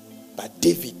 But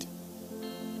David,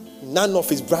 none of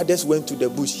his brothers went to the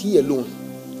bush. He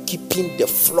alone, keeping the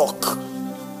flock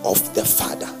of the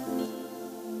father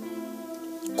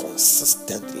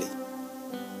consistently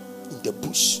in the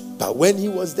bush. But when he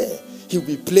was there, he'll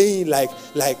be playing like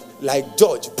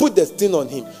George. Put the thing on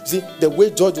him. See, the way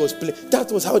George was playing,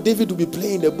 that was how David would be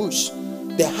playing in the bush.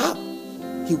 The harp,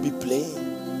 he'll be playing.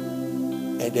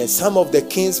 And then some of the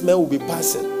king's men will be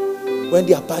passing. When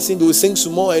they are passing, they will sing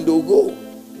some more and they will go.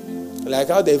 Like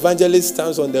how the evangelist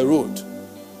stands on the road.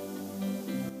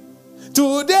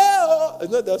 Today, oh,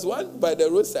 no, there's one by the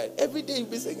roadside. Every day he'll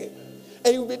be singing.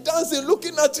 And he'll be dancing,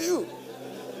 looking at you.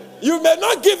 You may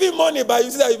not give him money, but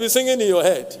you see that he'll be singing in your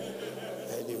head.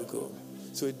 And he'll go.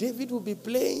 So David will be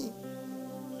playing.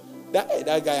 That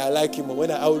guy, I like him. When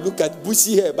I will look at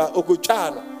bushy hair, but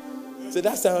Okochano. So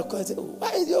that's how I say, oh,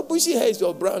 why is your bushy hair is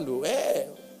your brand? Oh, hey.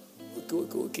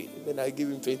 Okay. Then I give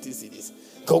him 20 CDs.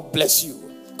 God bless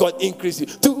you. God increase you.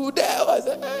 Today I was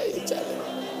like, hey, Charlie.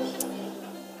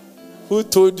 Who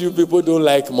told you people don't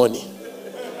like money?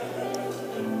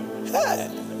 Hey.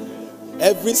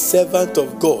 Every servant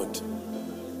of God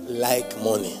like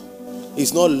money.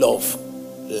 It's not love.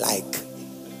 Like.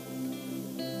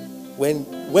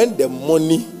 When the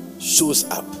money shows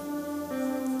up,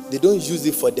 they don't use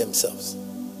it for themselves.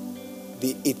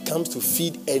 It comes to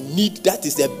feed a need that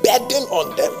is a burden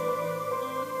on them.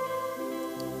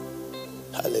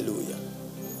 Hallelujah.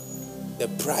 The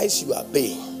price you are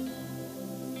paying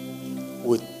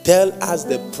will tell us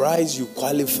the price you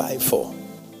qualify for.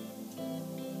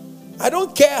 I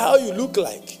don't care how you look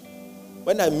like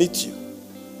when I meet you.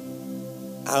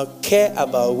 I care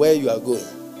about where you are going.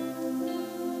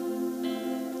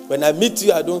 When I meet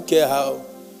you, I don't care how,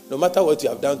 no matter what you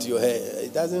have done to your hair,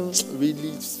 it doesn't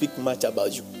really speak much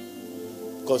about you.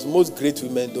 Because most great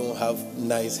women don't have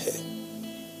nice hair.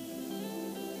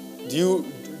 Do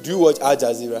you watch Al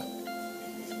Jazeera?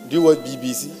 Do you watch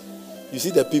BBC? You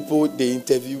see the people they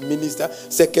interview, minister,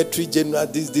 secretary general,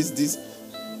 this.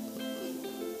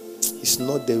 It's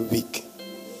not the weak.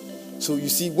 So you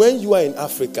see, when you are in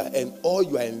Africa and all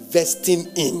you are investing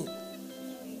in,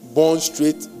 born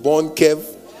straight, born Kev,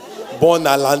 born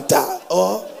Atlanta,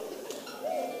 or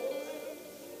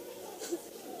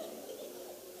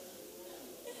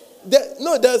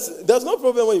there's no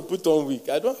problem when you put on wig.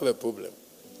 I don't have a problem.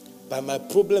 But my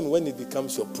problem when it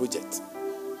becomes your project.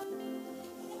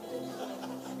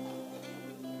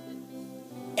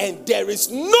 And there is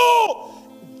no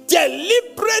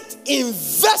deliberate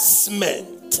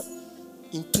investment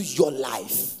into your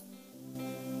life,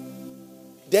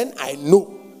 then I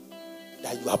know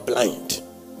that you are blind,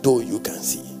 though you can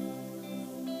see.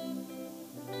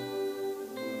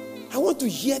 I want to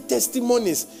hear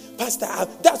testimonies. Pastor,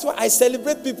 that's why I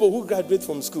celebrate people who graduate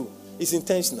from school. It's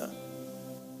intentional.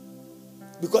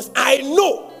 Because I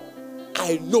know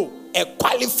a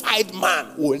qualified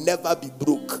man will never be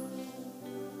broke.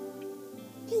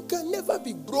 You can never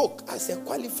be broke as a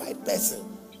qualified person.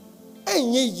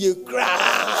 And you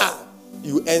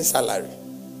earn salary.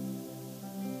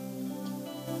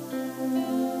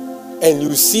 And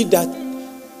you see that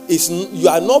you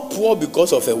are not poor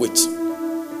because of a witch.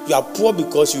 You are poor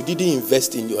because you didn't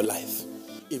invest in your life.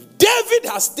 If David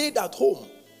had stayed at home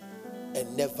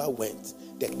and never went,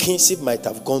 the kingship might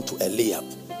have gone to Eliab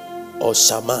or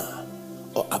Shammah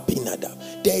or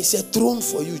Abinadab. There is a throne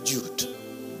for you, Jude.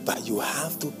 But you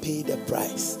have to pay the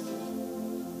price.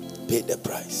 Pay the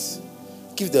price.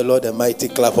 Give the Lord a mighty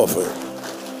clap offering.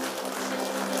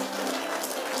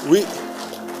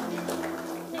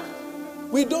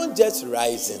 We don't just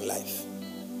rise in life.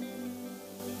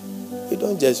 We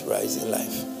don't just rise in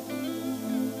life.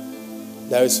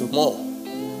 There is more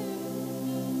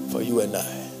for you and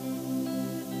I.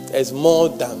 There's more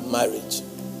than marriage.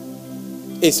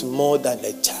 It's more than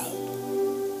a child.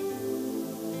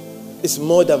 It's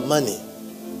more than money.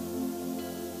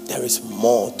 There is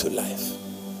more to life.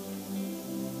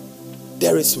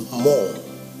 There is more.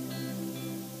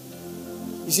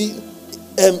 You see,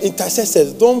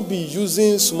 intercessors, don't be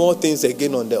using small things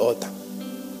again on the altar.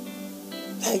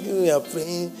 Like you are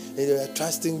praying and you are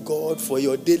trusting God for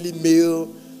your daily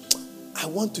meal. I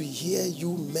want to hear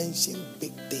you mention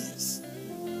big things.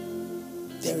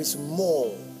 There is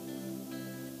more.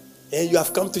 And you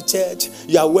have come to church,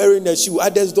 you are wearing a shoe,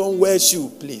 others don't wear shoe.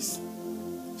 Please,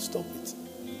 stop it.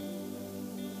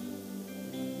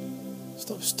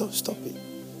 Stop it.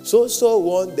 So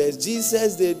wonders,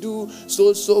 Jesus they do,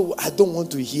 so I don't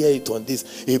want to hear it on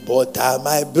this. He bought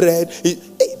my bread.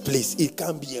 Please, it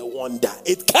can't be a wonder.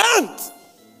 It can't.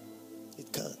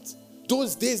 It can't.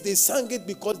 Those days they sang it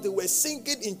because they were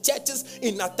singing in churches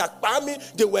in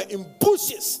Atakpami. They were in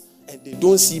bushes and they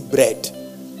don't see bread.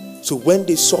 So when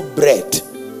they saw bread,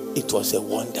 it was a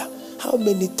wonder. How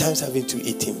many times haven't you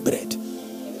eaten bread?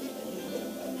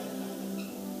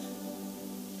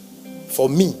 For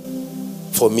me,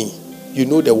 you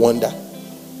know the wonder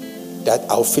that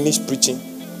I'll finish preaching,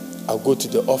 I'll go to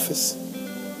the office,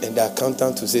 and the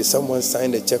accountant will say, someone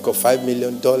signed a check of $5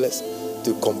 million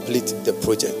to complete the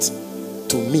project.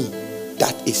 To me,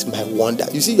 that is my wonder.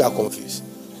 You see, you are confused.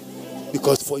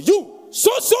 Because for you,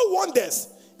 so wonders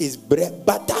is bread,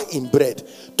 butter in bread.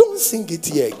 Don't sing it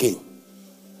here again.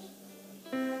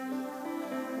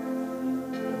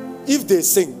 If they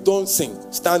sing, don't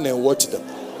sing. Stand and watch them.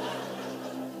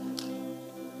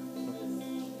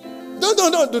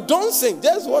 No, don't sing.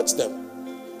 Just watch them.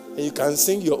 And you can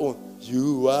sing your own.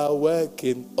 You are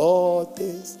working all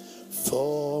things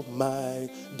for my...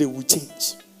 They will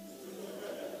change.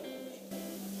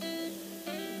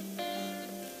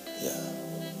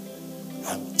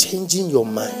 I'm changing your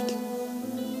mind.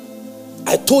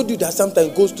 I told you that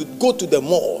sometimes go to the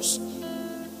malls.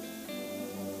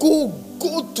 Go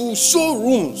to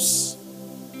showrooms.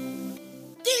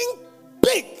 Think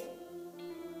big.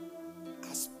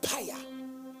 Aspire.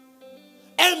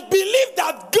 And believe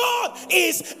that God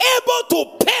is able to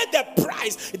pay the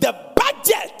price. The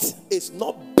budget is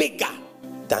not bigger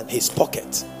than his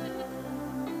pocket.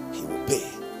 He will pay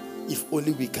if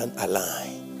only we can align.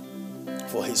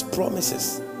 For his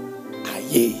promises are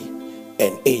yea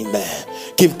and amen.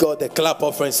 Give God a clap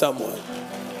offering, someone.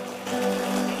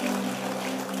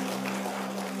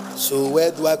 So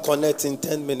where do I connect in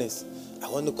 10 minutes? I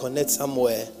want to connect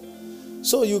somewhere.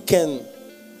 So you can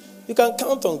You can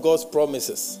count on God's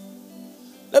promises.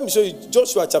 Let me show you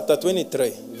Joshua chapter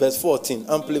 23, verse 14,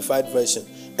 Amplified Version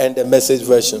and the Message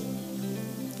Version.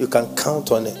 You can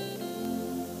count on it.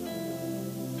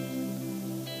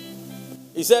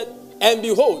 He said, and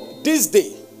behold, this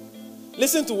day,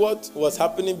 listen to what was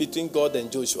happening between God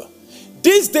and Joshua.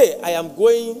 This day I am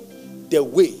going the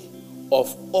way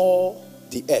of all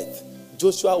the earth.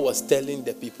 Joshua was telling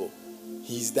the people,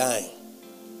 he's dying.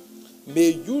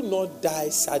 May you not die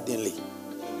suddenly.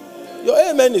 Your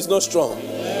amen is not strong.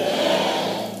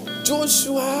 Amen.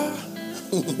 Joshua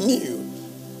knew.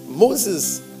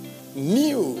 Moses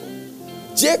knew.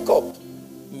 Jacob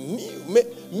knew.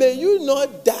 May you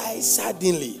not die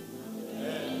suddenly.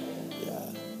 Yeah.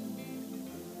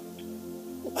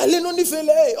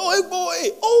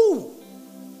 Oh,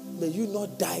 may you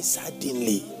not die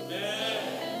suddenly.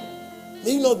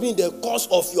 May you not be in the course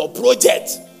of your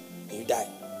project. May you die.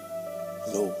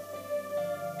 No.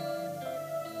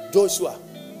 Joshua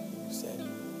said,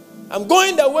 I'm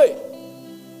going the way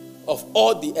of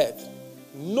all the earth.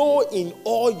 Know in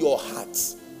all your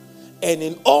hearts and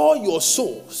in all your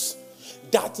souls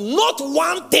that not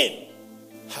one thing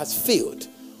has failed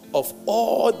of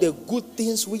all the good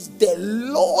things which the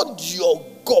Lord your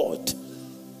God.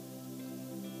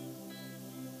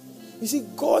 You see,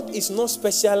 God is not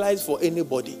specialized for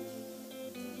anybody.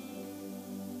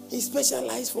 He's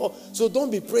specialized for, so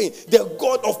don't be praying, the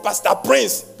God of Pastor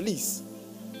Prince, please.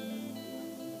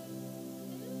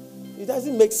 It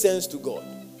doesn't make sense to God.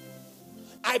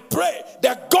 I pray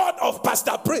the God of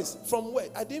Pastor Prince. From where?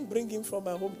 I didn't bring him from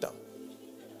my hometown.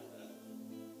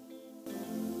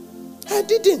 I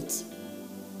didn't.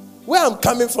 Where I'm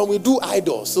coming from, we do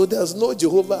idols. So there's no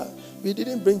Jehovah. We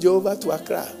didn't bring Jehovah to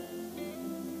Accra.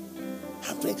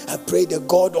 I pray the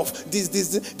God of this,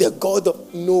 the God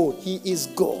of... No, he is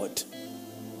God.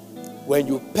 When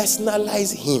you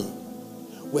personalize him,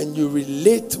 when you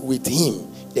relate with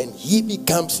him, then he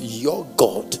becomes your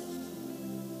God.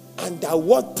 Under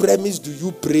what premise do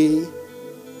you pray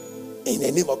in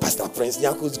the name of Pastor Prince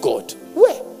Nyako's God?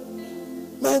 Where?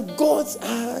 My gods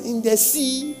are in the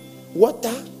sea,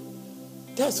 water.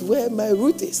 That's where my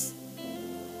root is.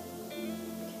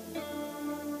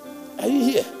 Are you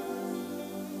here?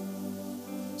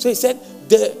 So he said,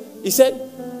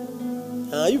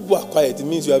 you people are quiet. It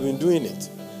means you have been doing it.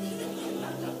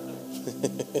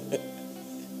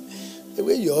 The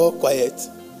way you're all quiet,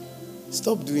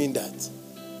 stop doing that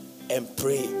and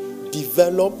pray.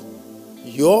 Develop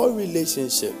your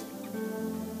relationship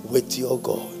with your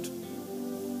God.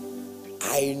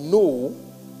 I know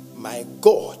my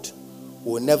God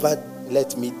will never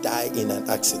let me die in an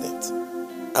accident.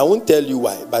 I won't tell you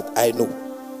why, but I know.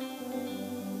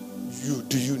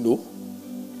 Do you know?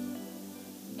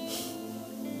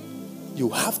 You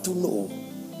have to know.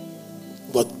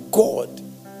 But God,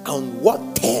 on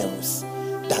what terms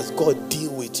does God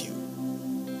deal with you?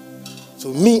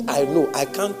 So me, I know I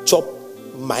can't chop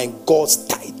my God's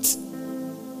tithe.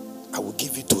 I will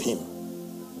give it to him.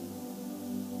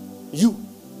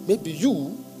 Maybe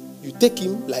you take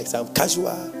him like some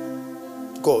casual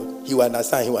God. He will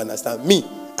understand. Me,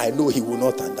 I know he will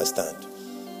not understand.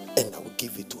 And I will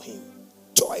give it to him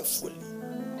joyfully,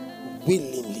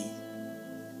 willingly.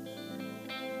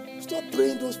 Stop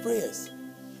praying those prayers.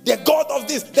 The God of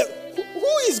this.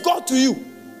 Who is God to you?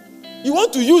 You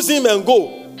want to use him and go.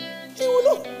 He will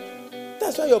not.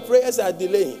 That's why your prayers are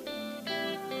delaying.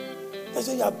 That's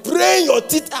why you are praying your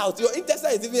teeth out. Your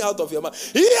intestine is even out of your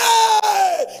mouth.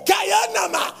 Yeah!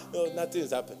 Kayanama! No, nothing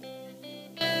is happening.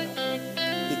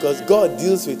 Because God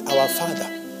deals with our Father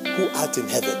who art in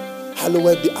heaven.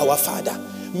 Hallowed be our Father.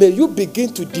 May you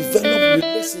begin to develop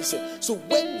relationship. So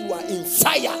when you are in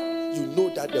fire, you know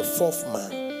that the fourth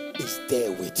man is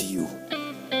there with you.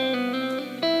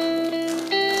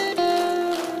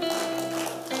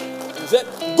 He said,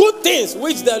 good things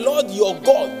which the Lord your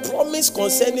God promised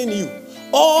concerning you,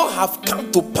 all have come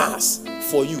to pass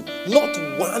for you. Not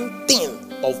one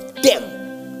thing of them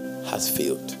has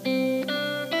failed. Who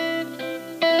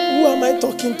am I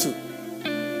talking to?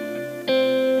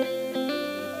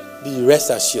 Be rest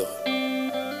assured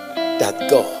that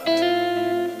God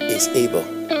is able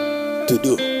to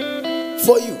do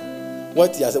for you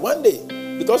what he has said. One day,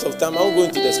 because of time, I won't go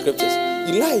into the scriptures.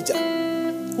 Elijah.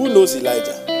 Who knows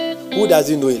Elijah? Who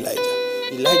doesn't know Elijah?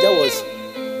 Elijah was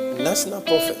a national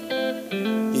prophet.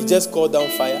 He just called down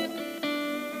fire.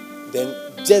 Then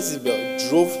Jezebel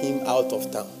drove him out of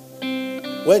town.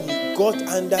 When he got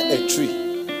under a tree,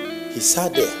 he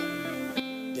sat there.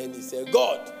 Then he said,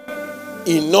 God,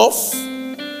 enough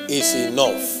is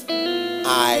enough.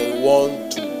 I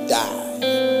want to die.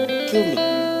 Kill me.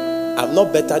 I'm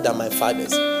not better than my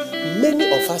fathers. Many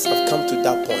of us have come to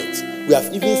that point. We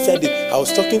have even said it. I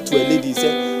was talking to a lady. He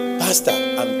said, Pastor,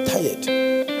 I'm tired.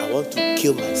 I want to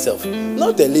kill myself.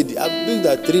 Not a lady. I've been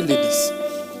there 3 ladies.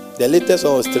 The latest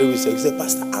one was 3 weeks ago. He said,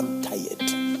 Pastor, I'm tired.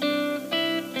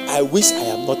 I wish I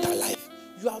am not alive.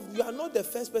 You are not the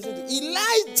first person to.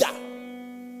 Elijah,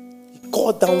 he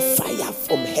called down fire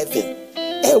from heaven.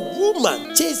 A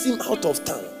woman chased him out of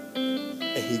town.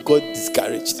 And he got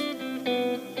discouraged.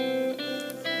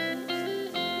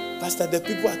 Pastor, the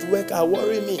people at work are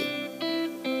worrying me.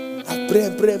 I pray.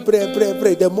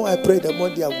 The more I pray, the more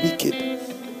they are wicked.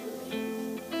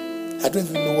 I don't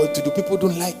even know what to do. People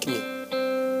don't like me.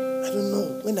 I don't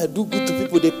know. When I do good to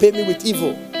people, they pay me with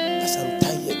evil. Because I'm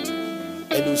tired.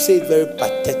 And you say it very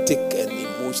pathetic and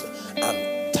emotional.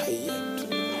 I'm tired.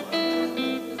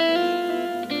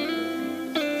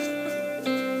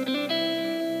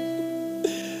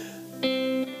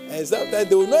 And sometimes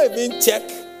they will not even check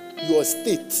your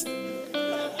state.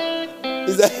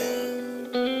 Is that?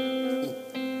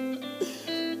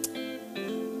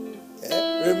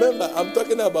 Remember, I'm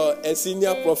talking about a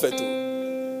senior prophet.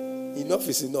 Enough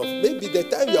is enough. Maybe the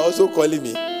time you're also calling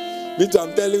me too,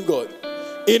 I'm telling God,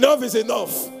 enough is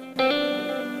enough.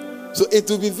 So it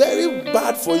will be very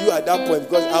bad for you at that point,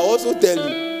 because I also tell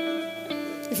you,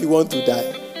 if you want to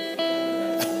die,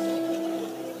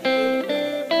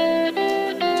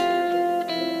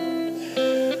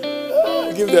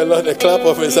 give the Lord a clap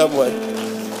of someone.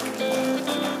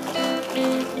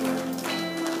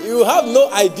 You have no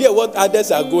idea what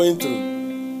others are going through.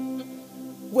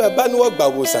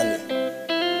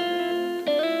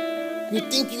 You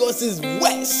think yours is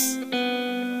worse.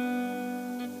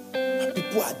 And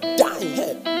people are dying.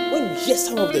 Hey, when you hear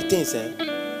some of the things,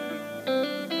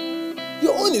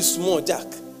 your own is small, Jack.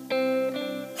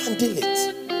 Handle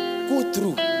it. Go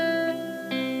through.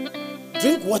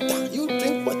 Drink water. You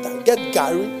drink water. Get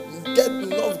gari. Get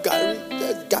enough gari.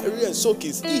 Get gari and soak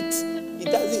it. Eat.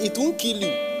 It won't kill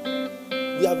you.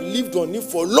 We have lived on it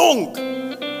for long.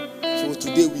 So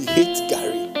today we hate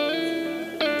gari.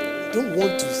 We don't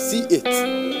want to see it.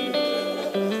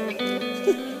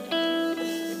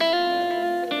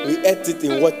 We ate it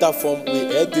in water form. We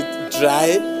ate it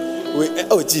dry.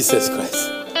 Oh, Jesus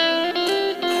Christ.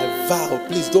 I vow,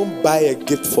 please don't buy a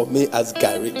gift for me as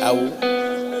gari. I will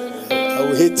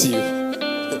hate you.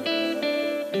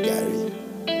 Gary.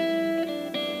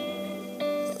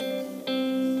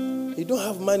 You don't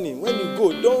have money. When you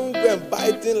go, don't go and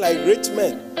buy things like rich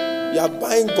men. You are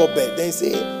buying gobe. Then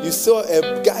say, you saw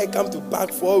a guy come to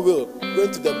bank 4-wheel,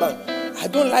 going to the bank. I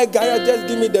don't like Gary, just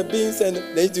give me the beans and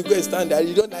then you go and stand there.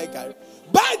 You don't like Gary.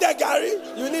 Buy the Gary.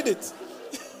 You need it.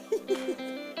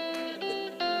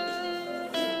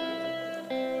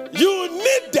 You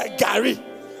need the Gary.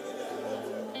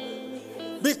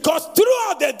 Because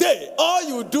throughout the day, all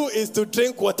you do is to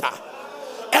drink water.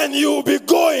 And you will be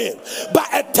going. But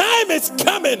a time is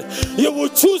coming, you will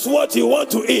choose what you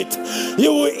want to eat.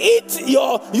 You will eat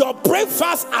your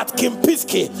breakfast at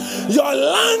Kimpiski, your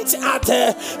lunch at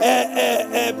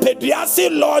Pediasi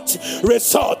Lodge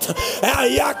Resort.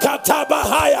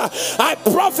 I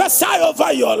prophesy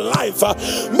over your life.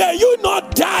 May you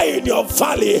not die in your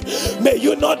valley. May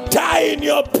you not die in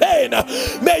your pain.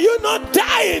 May you not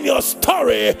die in your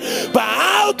story. But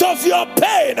out of your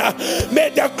pain, may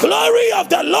the glory of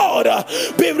the Lord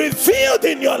be revealed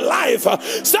in your life.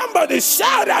 Somebody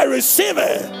shout, I receive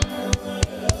it.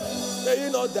 May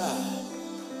you not die.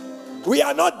 We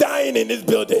are not dying in this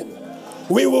building.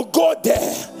 We will go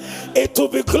there. It will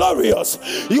be glorious.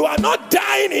 You are not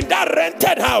dying in that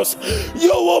rented house.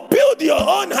 You will build your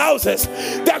own houses.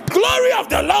 The glory of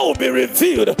the Lord will be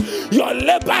revealed. Your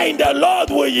labor in the Lord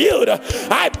will yield.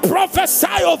 I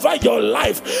prophesy over your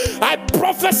life. I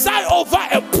prophesy over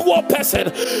a poor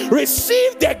person.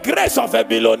 Receive the grace of a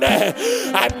millionaire.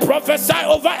 I prophesy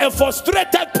over a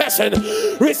frustrated person.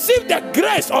 Receive the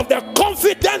grace of the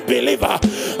confident believer.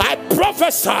 I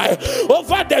prophesy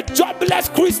over the jobless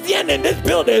Christian in this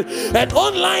building and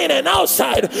online and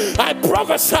outside. I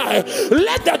prophesy,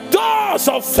 let the doors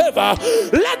of favor,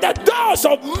 let the doors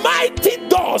of mighty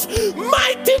doors,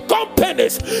 mighty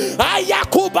companies,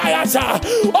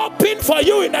 open for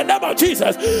you in the name of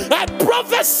Jesus. I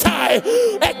prophesy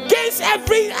against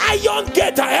every iron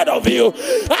gate ahead of you.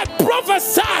 I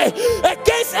prophesy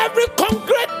against every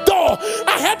concrete door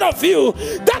ahead of you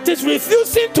that is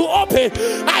refusing to open.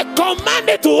 I command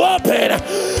it to open.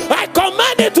 I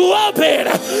command it to open.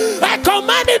 I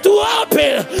command it to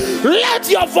open. Let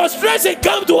your frustration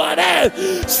come to an end.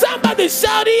 Somebody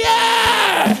shout,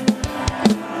 yeah!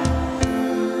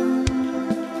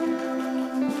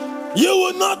 You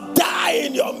will not die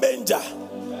in your manger.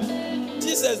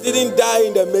 Jesus didn't die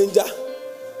in the manger.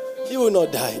 He will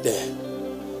not die there.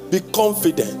 Be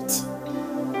confident.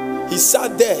 He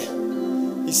sat there.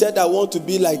 He said, I want to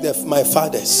be like my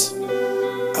fathers.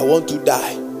 I want to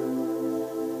die.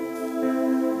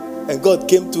 And God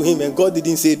came to him, and God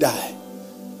didn't say die.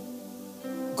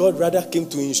 God rather came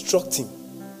to instruct him.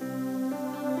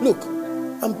 Look,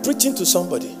 I'm preaching to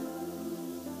somebody.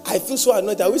 I feel so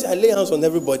anointed. I wish I lay hands on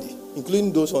everybody,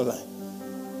 including those online.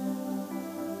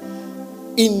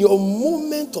 In your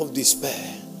moment of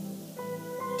despair,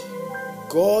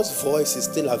 God's voice is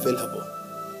still available.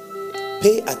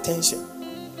 Pay attention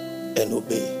and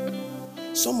obey.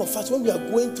 Some of us, when we are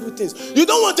going through things, you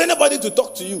don't want anybody to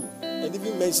talk to you. And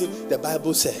even mention the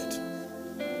Bible said,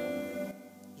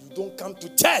 you don't come to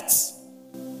church.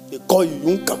 They call you,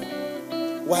 you don't come.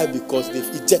 Why? Because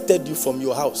they've ejected you from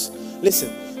your house.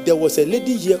 Listen, there was a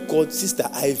lady here called Sister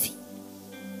Ivy.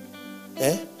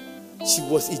 She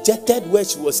was ejected where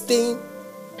she was staying.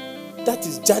 That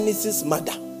is Janice's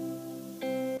mother.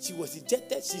 She was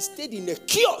ejected. She stayed in a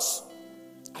kiosk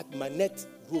at Manette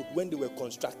Road when they were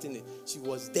constructing it. She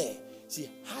was there. She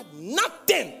had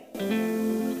nothing.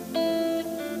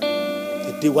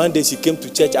 The day one day she came to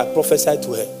church, I prophesied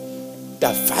to her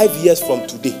that 5 years from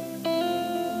today,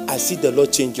 I see the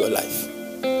Lord change your life.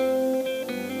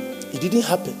 It didn't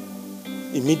happen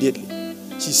immediately.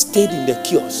 She stayed in the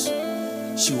kiosk.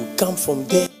 She would come from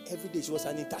there every day. She was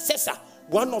an intercessor.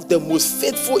 One of the most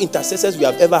faithful intercessors we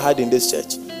have ever had in this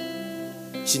church.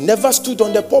 She never stood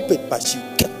on the pulpit, but she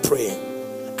kept praying.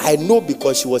 I know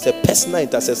because she was a personal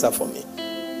intercessor for me.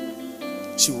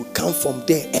 She would come from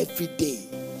there every day.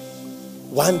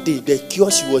 One day, the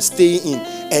kiosk she was staying in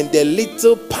and the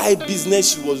little pie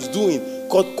business she was doing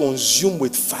got consumed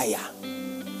with fire.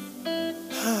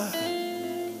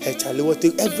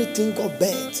 Everything got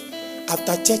burnt.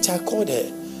 After church, I called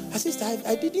her. I said,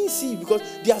 I didn't see, because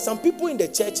there are some people in the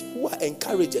church who are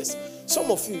encouragers.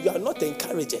 Some of you are not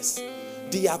encouragers.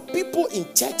 There are people in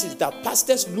churches that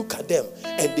pastors look at them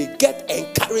and they get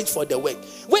encouraged for the work.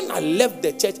 When I left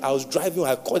the church, I was driving,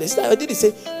 I called her. I didn't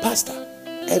say, Pastor,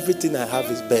 everything I have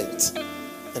is burnt.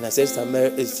 And I said,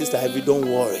 Sister Ivy, don't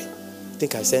worry. I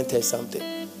think I sent her something.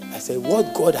 I said,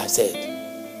 what God has said,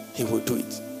 He will do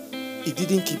it. It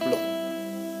didn't keep long.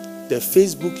 The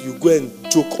Facebook you go and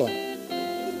joke on,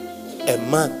 a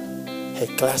man, her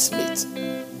classmate,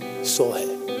 saw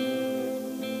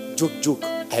her. Joke.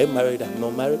 Are you married? I'm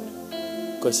not married.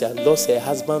 Because she had lost her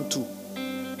husband too.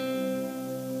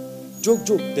 Joke.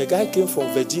 The guy came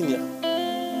from Virginia.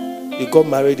 He got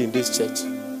married in this church.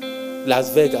 Las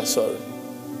Vegas, sorry.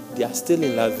 They are still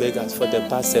in Las Vegas for the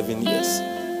past 7 years.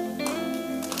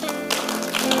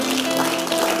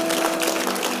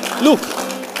 Look.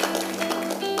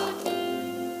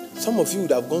 Some of you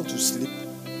would have gone to sleep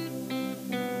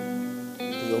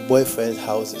in your boyfriend's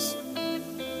houses.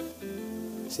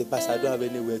 You say, Pastor, I don't have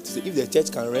anywhere to stay. If the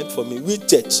church can rent for me, which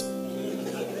church?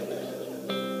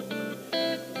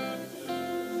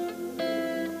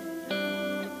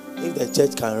 If the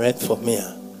church can rent for me,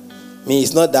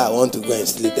 it's not that I want to go and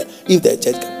sleep there. If the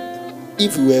church can,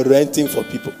 if we were renting for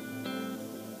people,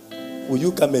 will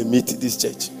you come and meet this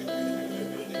church?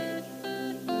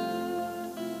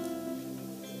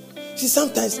 See,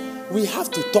 sometimes we have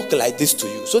to talk like this to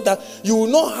you so that you will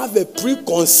not have a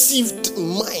preconceived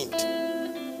mind.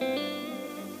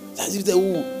 As if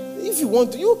if you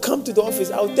want to, you come to the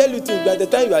office. I'll tell you things. By the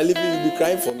time you are leaving, you'll be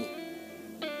crying for me.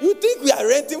 You think we are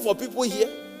renting for people here?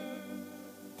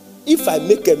 If I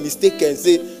make a mistake and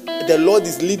say the Lord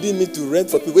is leading me to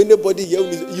rent for people, anybody here,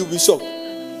 you'll be shocked.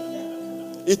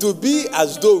 It will be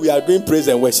as though we are doing praise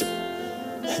and worship.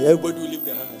 Everybody will leave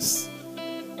their house.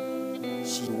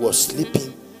 She was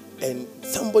sleeping, and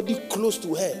somebody close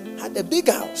to her had a big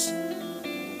house,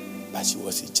 but she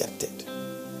was ejected.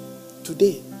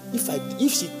 Today,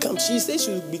 if she comes, she says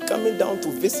she will be coming down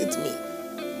to visit me.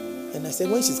 And I said,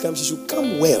 when she's coming, she should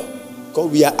come well,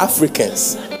 because we are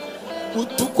Africans. Who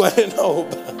took one now?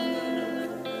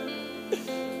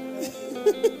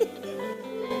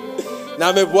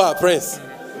 Now me boy prince.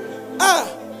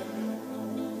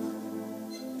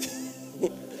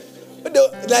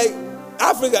 Like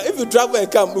Africa, if you travel and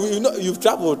come, you know you've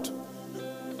traveled.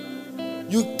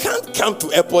 You can't come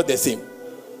to airport the same.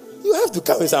 You have to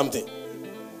come with something.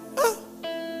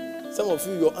 Some of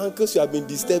you, your uncles, you have been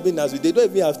disturbing us. They don't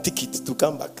even have tickets to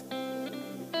come back.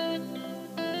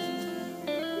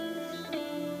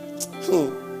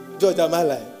 George, am I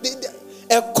lying?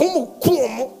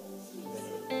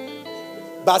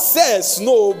 But say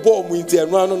snow bomb winter.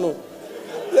 No.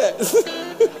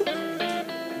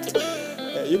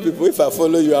 You people, if I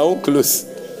follow you, I won't close.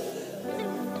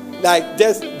 Like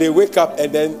just they wake up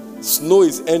and then snow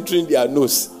is entering their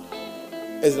nose.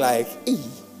 It's like,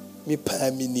 me pa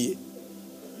mi ni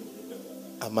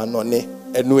amanone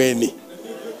enueni.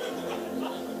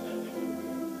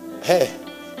 Hey,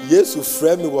 yes, you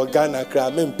frame me wagana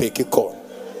kramen peke call.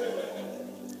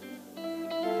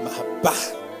 My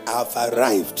I've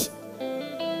arrived.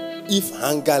 If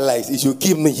hunger lies, it should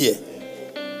keep me here.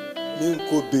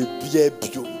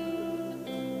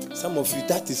 Some of you,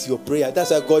 that is your prayer.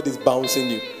 That's why God is bouncing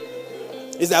you.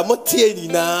 It's like,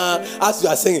 as you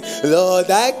are saying, Lord,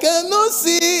 I cannot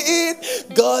see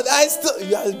it. God,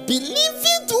 you are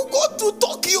believing to go to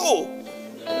Tokyo.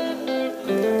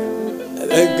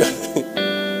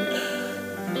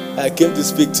 I came to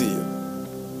speak to you.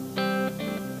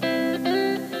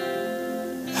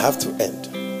 I have to end.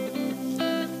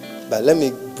 But let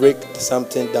me break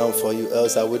something down for you,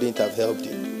 else I wouldn't have helped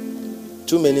you.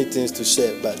 Too many things to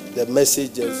share, but the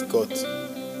message just got.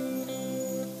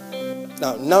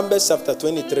 Now, Numbers chapter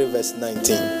 23, verse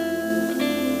 19.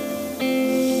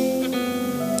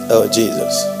 Oh,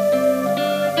 Jesus.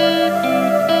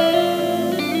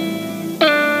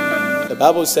 The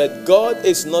Bible said, God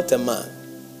is not a man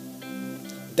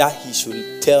that he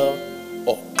should tell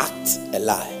or act a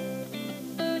lie.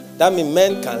 That means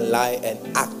men can lie and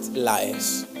act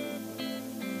liars.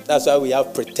 That's why we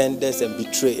have pretenders and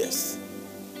betrayers.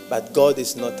 But God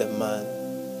is not a man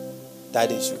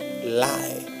that he should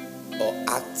lie or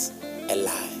act a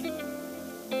lie.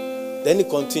 Then he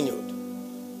continued,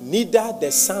 neither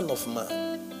the Son of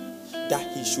Man that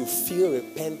he should feel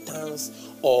repentance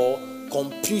or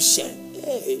compulsion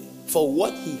for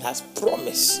what he has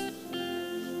promised.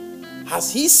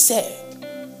 Has he said,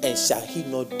 and shall he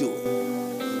not do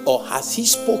it? Or has he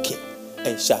spoken,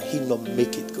 and shall he not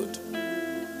make it good?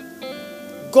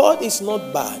 God is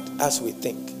not bad as we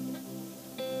think.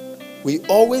 We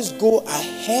always go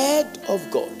ahead of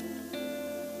God.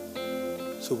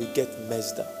 So we get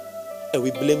messed up. And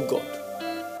we blame God.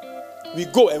 We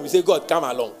go and we say, God, come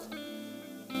along.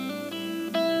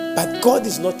 But God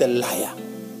is not a liar.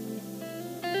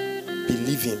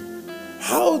 Believe him.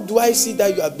 How do I see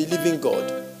that you are believing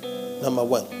God? Number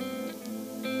one,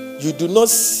 you do not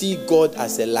see God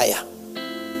as a liar.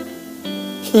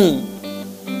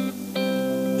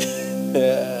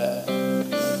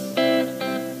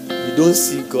 You don't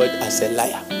see God as a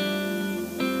liar.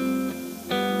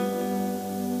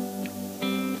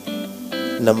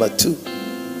 Number two,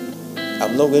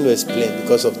 I'm not going to explain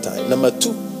because of time. Number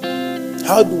two,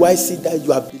 how do I see that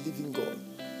you are believing God?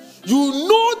 You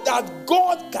know that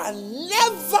God can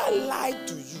never lie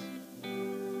to you.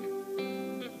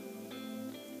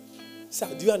 Sir,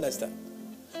 do you understand?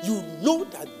 You know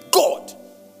that God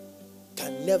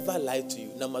can never lie to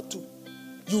you. Number two,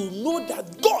 you know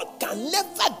that God can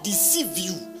never deceive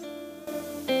you.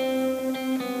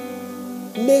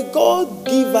 May God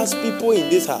give us people in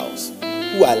this house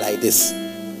who are like this.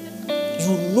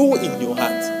 You know in your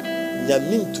heart,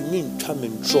 Nyamin to me come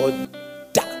and draw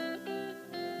down.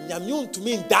 Nyamin to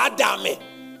me dadame.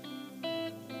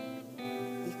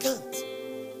 You can't.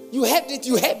 You heard it,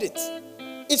 you heard it.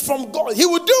 It's from God. He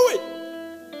will do it.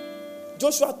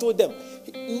 Joshua told them,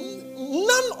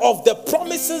 none of the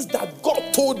promises that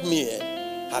God told me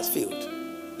has failed.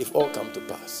 If all come to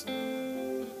pass.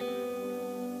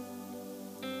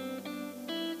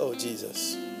 Oh,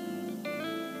 Jesus.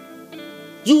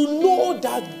 You know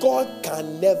that God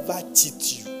can never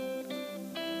cheat you.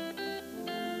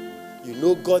 You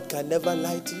know God can never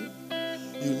lie to you.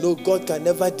 You know God can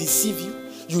never deceive you.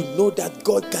 You know that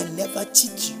God can never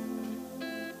cheat you.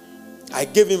 I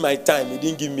gave him my time. He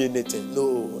didn't give me anything.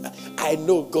 No. I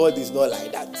know God is not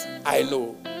like that. I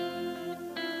know.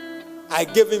 I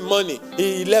gave him money.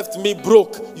 He left me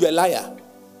broke. You're a liar.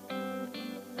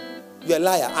 You're a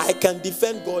liar. I can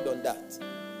defend God on that.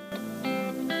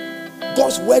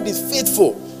 God's word is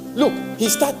faithful. Look, he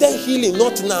started healing,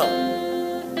 not now.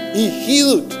 He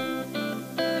healed.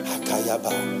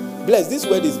 Bless. This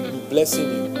word is blessing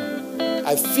you.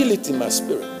 I feel it in my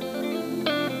spirit.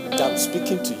 I'm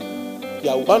speaking to you. You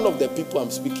are one of the people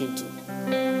I'm speaking to.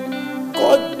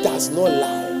 God does not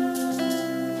lie.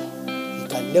 He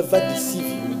can never deceive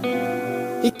you.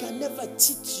 He can never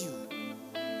cheat you.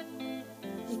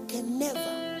 He can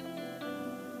never.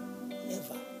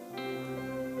 Never.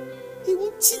 He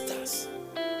won't cheat us.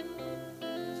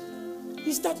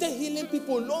 He started healing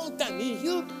people a long time. He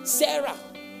healed Sarah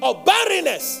of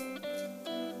barrenness.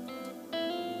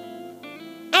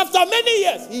 After many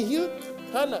years, he healed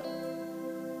Hannah.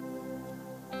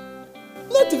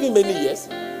 Not even many years.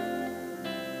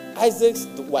 Isaac's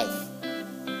wife,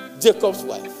 Jacob's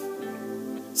wife,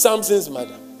 Samson's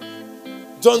mother,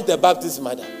 John the Baptist's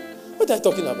mother, What are you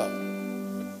talking about?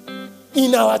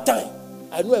 In our time,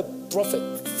 I know a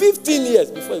prophet, 15 years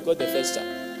before he got the first child.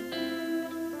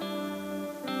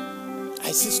 I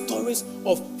see stories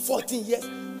of 14 years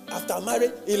after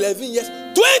marriage, 11 years,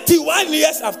 21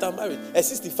 years after marriage. A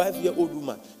 65-year-old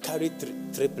woman carried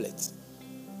triplets.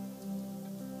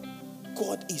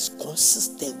 God is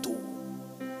consistent.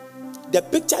 The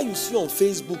picture you see on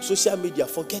Facebook, social media,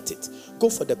 forget it.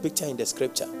 Go for the picture in the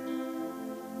scripture.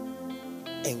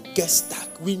 And get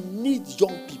stuck. We need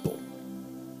young people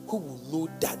who will know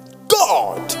that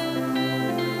God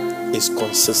is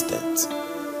consistent.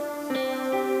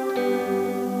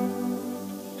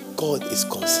 God is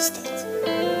consistent.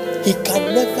 He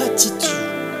can never cheat you.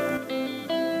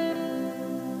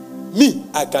 Me,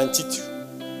 I can cheat you.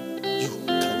 You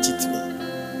can cheat me.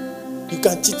 You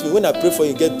can cheat me. When I pray for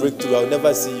you, get breakthrough, I'll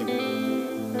never see you.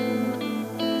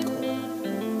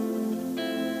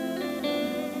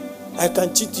 I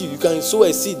can cheat you. You can sow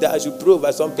a seed that I should pray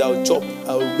over something. I'll chop.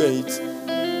 I will go and eat.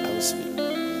 I will speak.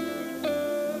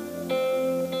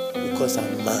 Because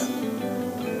I'm man.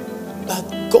 But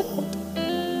God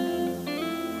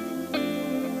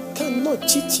cannot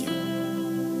cheat you.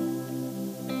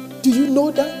 Do you know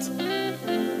that?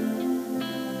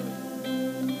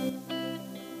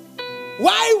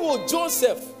 Why would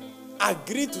Joseph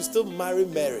agree to still marry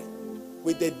Mary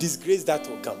with the disgrace that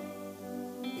will come?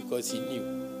 Because he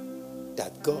knew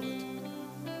that God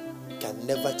can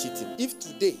never cheat him. If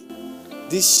today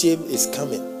this shame is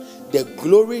coming, the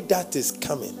glory that is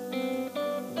coming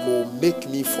will make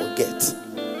me forget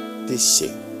this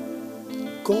shame.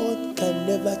 God can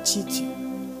never cheat you.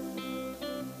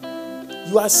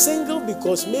 You are single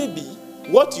because maybe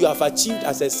what you have achieved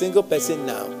as a single person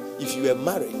now, if you were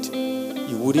married,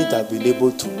 you wouldn't have been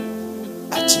able to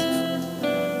achieve.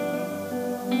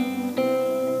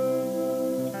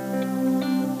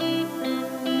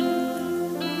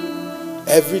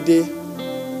 Every day,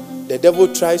 the devil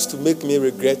tries to make me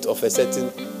regret of a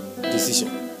certain decision.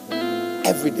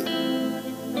 Every day.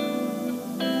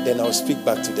 Then I'll speak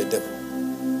back to the devil.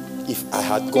 If I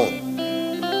had gone,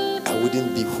 I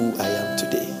wouldn't be who I am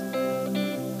today.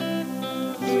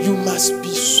 You must be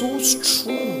so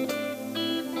strong.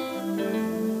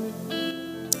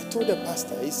 I told the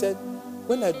pastor, he said,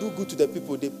 when I do good to the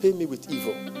people, they pay me with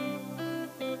evil.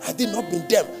 I did not mean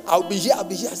them. I'll be here. I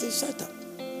said, shut up.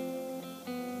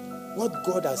 What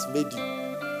God has made you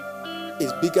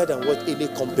is bigger than what any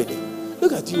company.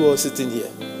 Look at you all sitting here.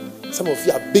 Some of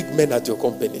you are big men at your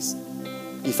companies.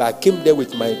 If I came there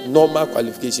with my normal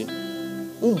qualification, I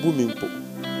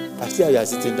see how you are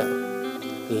sitting down,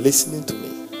 listening to me.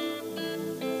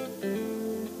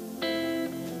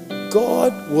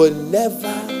 God will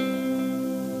never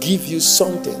give you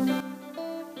something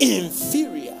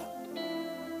inferior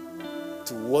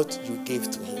to what you gave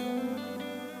to him.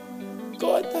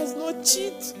 God does not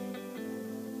cheat.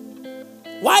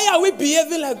 Why are we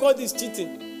behaving like God is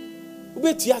cheating?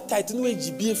 Wait, you are tight. No,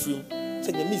 you be free.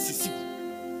 Say the miss.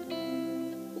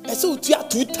 I saw you are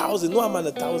 2,000. No, I'm on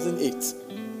 1,008.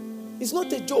 It's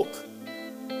not a joke.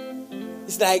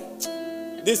 It's like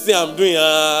this thing I'm doing.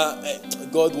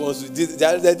 God wants to. They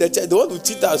want to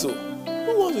cheat us. Who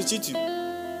wants to cheat you?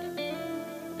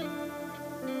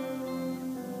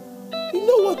 You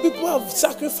know what people have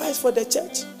sacrificed for the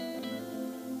church?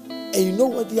 And you know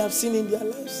what they have seen in their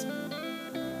lives?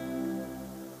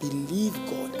 Believe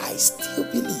God. I still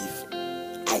believe.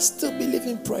 I still believe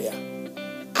in prayer.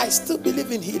 I still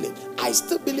believe in healing. I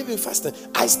still believe in fasting.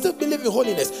 I still believe in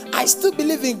holiness. I still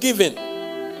believe in giving.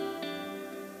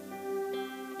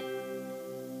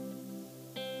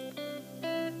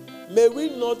 May we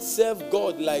not serve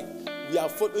God like we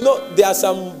are. You know, there are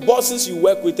some bosses you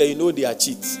work with and you know they are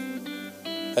cheats.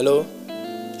 Hello?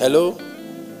 Hello?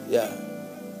 Yeah.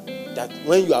 That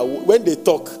when they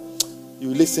talk, you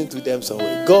listen to them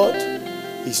somewhere. God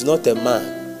is not a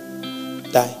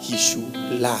man that he should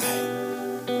lie.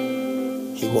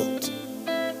 He won't.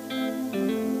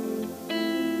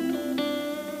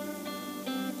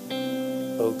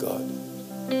 Oh God.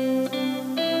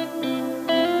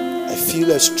 I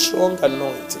feel a strong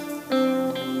anointing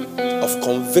of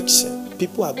conviction.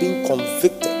 People are being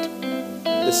convicted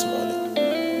this morning.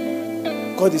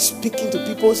 God is speaking to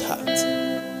people's hearts.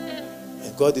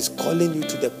 God is calling you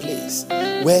to the place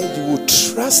where you will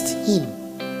trust him.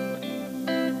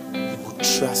 You will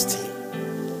trust him.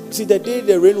 See, the day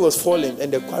the rain was falling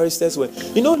and the choristers were,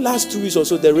 last 2 weeks or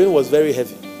so, the rain was very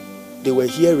heavy. They were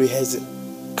here rehearsing.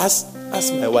 Ask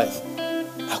my wife.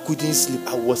 I couldn't sleep.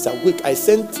 I was awake. I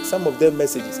sent some of them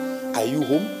messages. Are you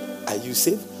home? Are you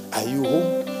safe? Are you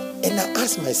home? And I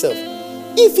asked myself,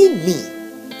 even me,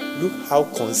 look how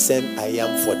concerned I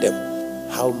am for them.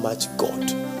 how much God.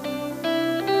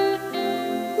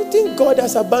 You think God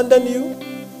has abandoned you?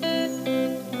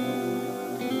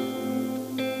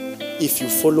 If you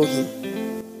follow him,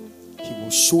 he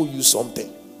will show you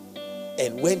something.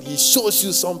 And when he shows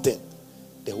you something,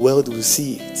 the world will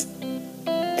see it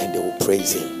and they will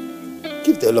praise him.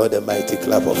 Give the Lord a mighty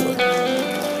clap of hands.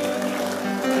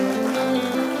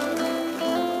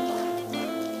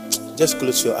 Just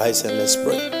close your eyes and let's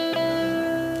pray.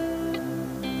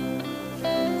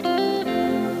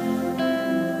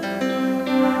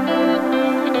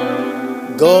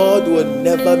 God will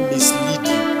never mislead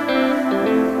you.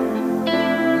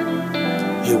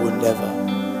 He will never.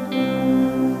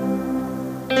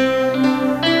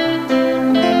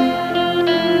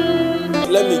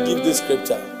 Let me give this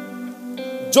scripture.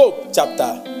 Job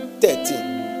chapter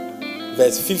 13,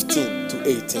 verse 15 to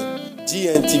 18.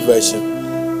 GNT version.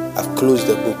 I've closed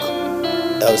the book,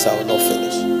 else I will not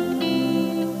finish.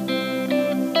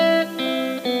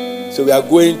 So we are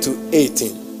going to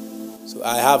 18. So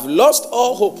I have lost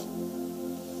all hope.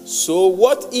 So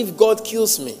what if God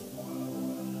kills me?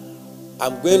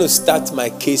 I'm going to start my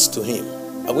case to him.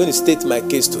 I'm going to state my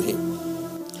case to him.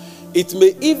 It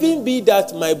may even be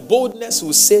that my boldness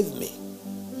will save me,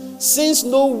 since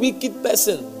no wicked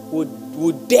person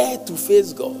would dare to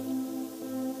face God.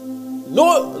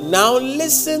 No, now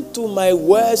listen to my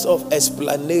words of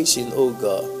explanation, oh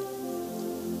God.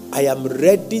 I am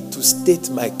ready to state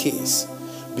my case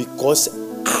because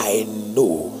I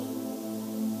know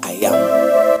I am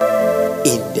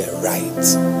in the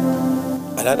right.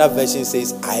 Another version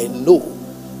says, I know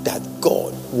that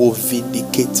God will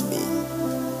vindicate me.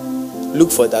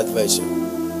 Look for that version.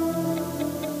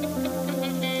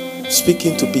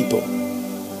 Speaking to people.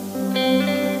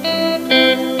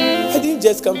 I didn't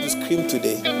just come to scream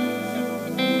today.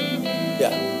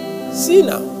 Yeah. See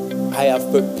now, I have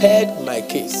prepared my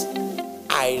case.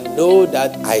 I know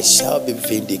that I shall be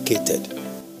vindicated.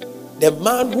 The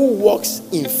man who walks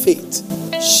in faith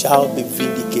shall be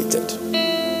vindicated.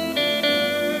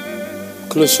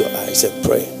 Close your eyes and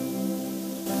pray.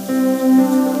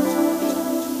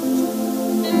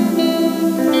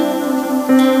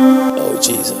 Oh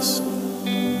Jesus.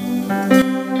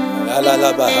 La la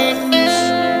la baha.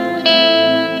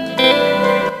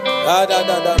 Da da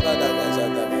da da da da da.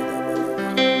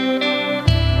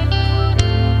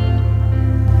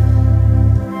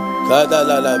 Kada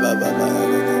la la ba ba ba.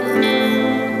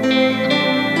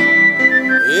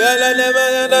 Ya la la ba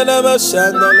ya la la ba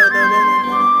shanda la la ba.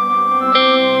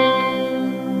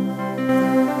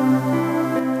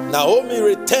 Naomi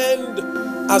returned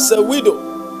as a widow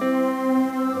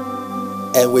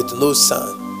and with no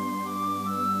son.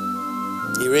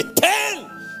 He returned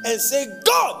and said,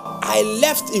 God, I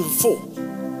left in full,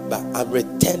 but I'm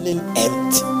returning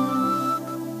empty.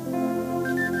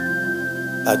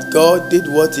 But God did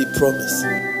what he promised.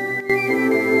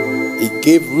 He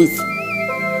gave Ruth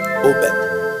Obed.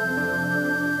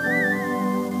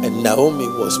 And Naomi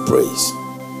was praised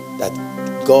that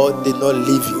God did not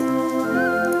leave you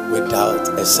without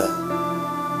a son.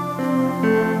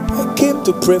 I came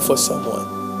to pray for someone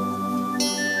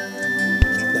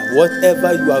that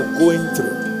whatever you are going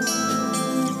through,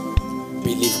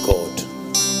 believe God.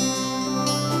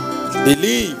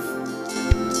 Believe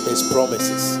his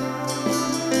promises.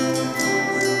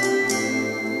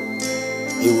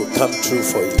 He will come true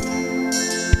for you.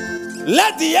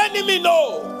 Let the enemy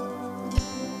know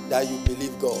that you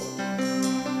believe God,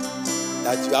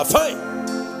 that you are fine.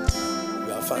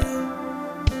 You are fine.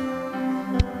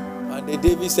 And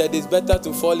David said it's better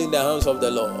to fall in the hands of the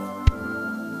Lord.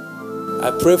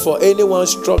 I pray for anyone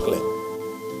struggling,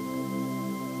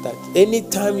 that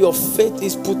anytime your faith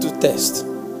is put to test,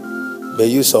 may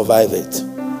you survive it.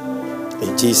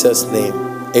 In Jesus' name,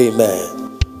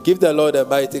 amen. Give the Lord a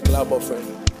mighty clap offering.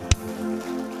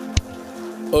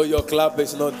 Oh, your clap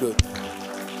is not good.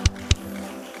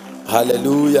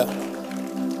 Hallelujah.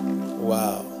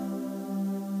 Wow.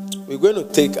 We're going to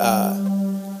take our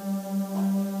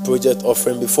project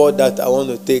offering. Before that, I want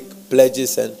to take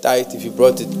pledges and tithe. If you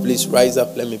brought it, please rise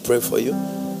up. Let me pray for you.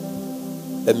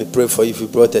 Let me pray for you if you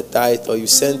brought a tithe or you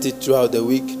sent it throughout the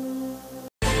week.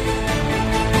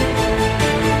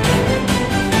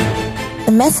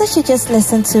 The message you just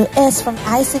listened to is from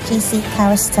ICGC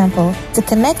Charis Temple. To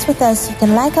connect with us, you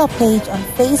can like our page on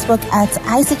Facebook at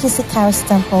ICGC Charis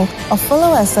Temple or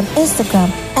follow us on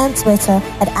Instagram and Twitter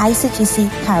at ICGC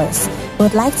Charis. We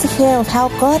would like to hear of how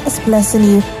God is blessing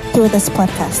you through this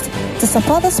podcast. To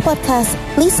support this podcast,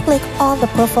 please click on the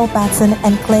profile button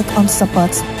and click on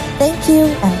support. Thank you,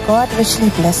 and God richly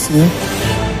bless you.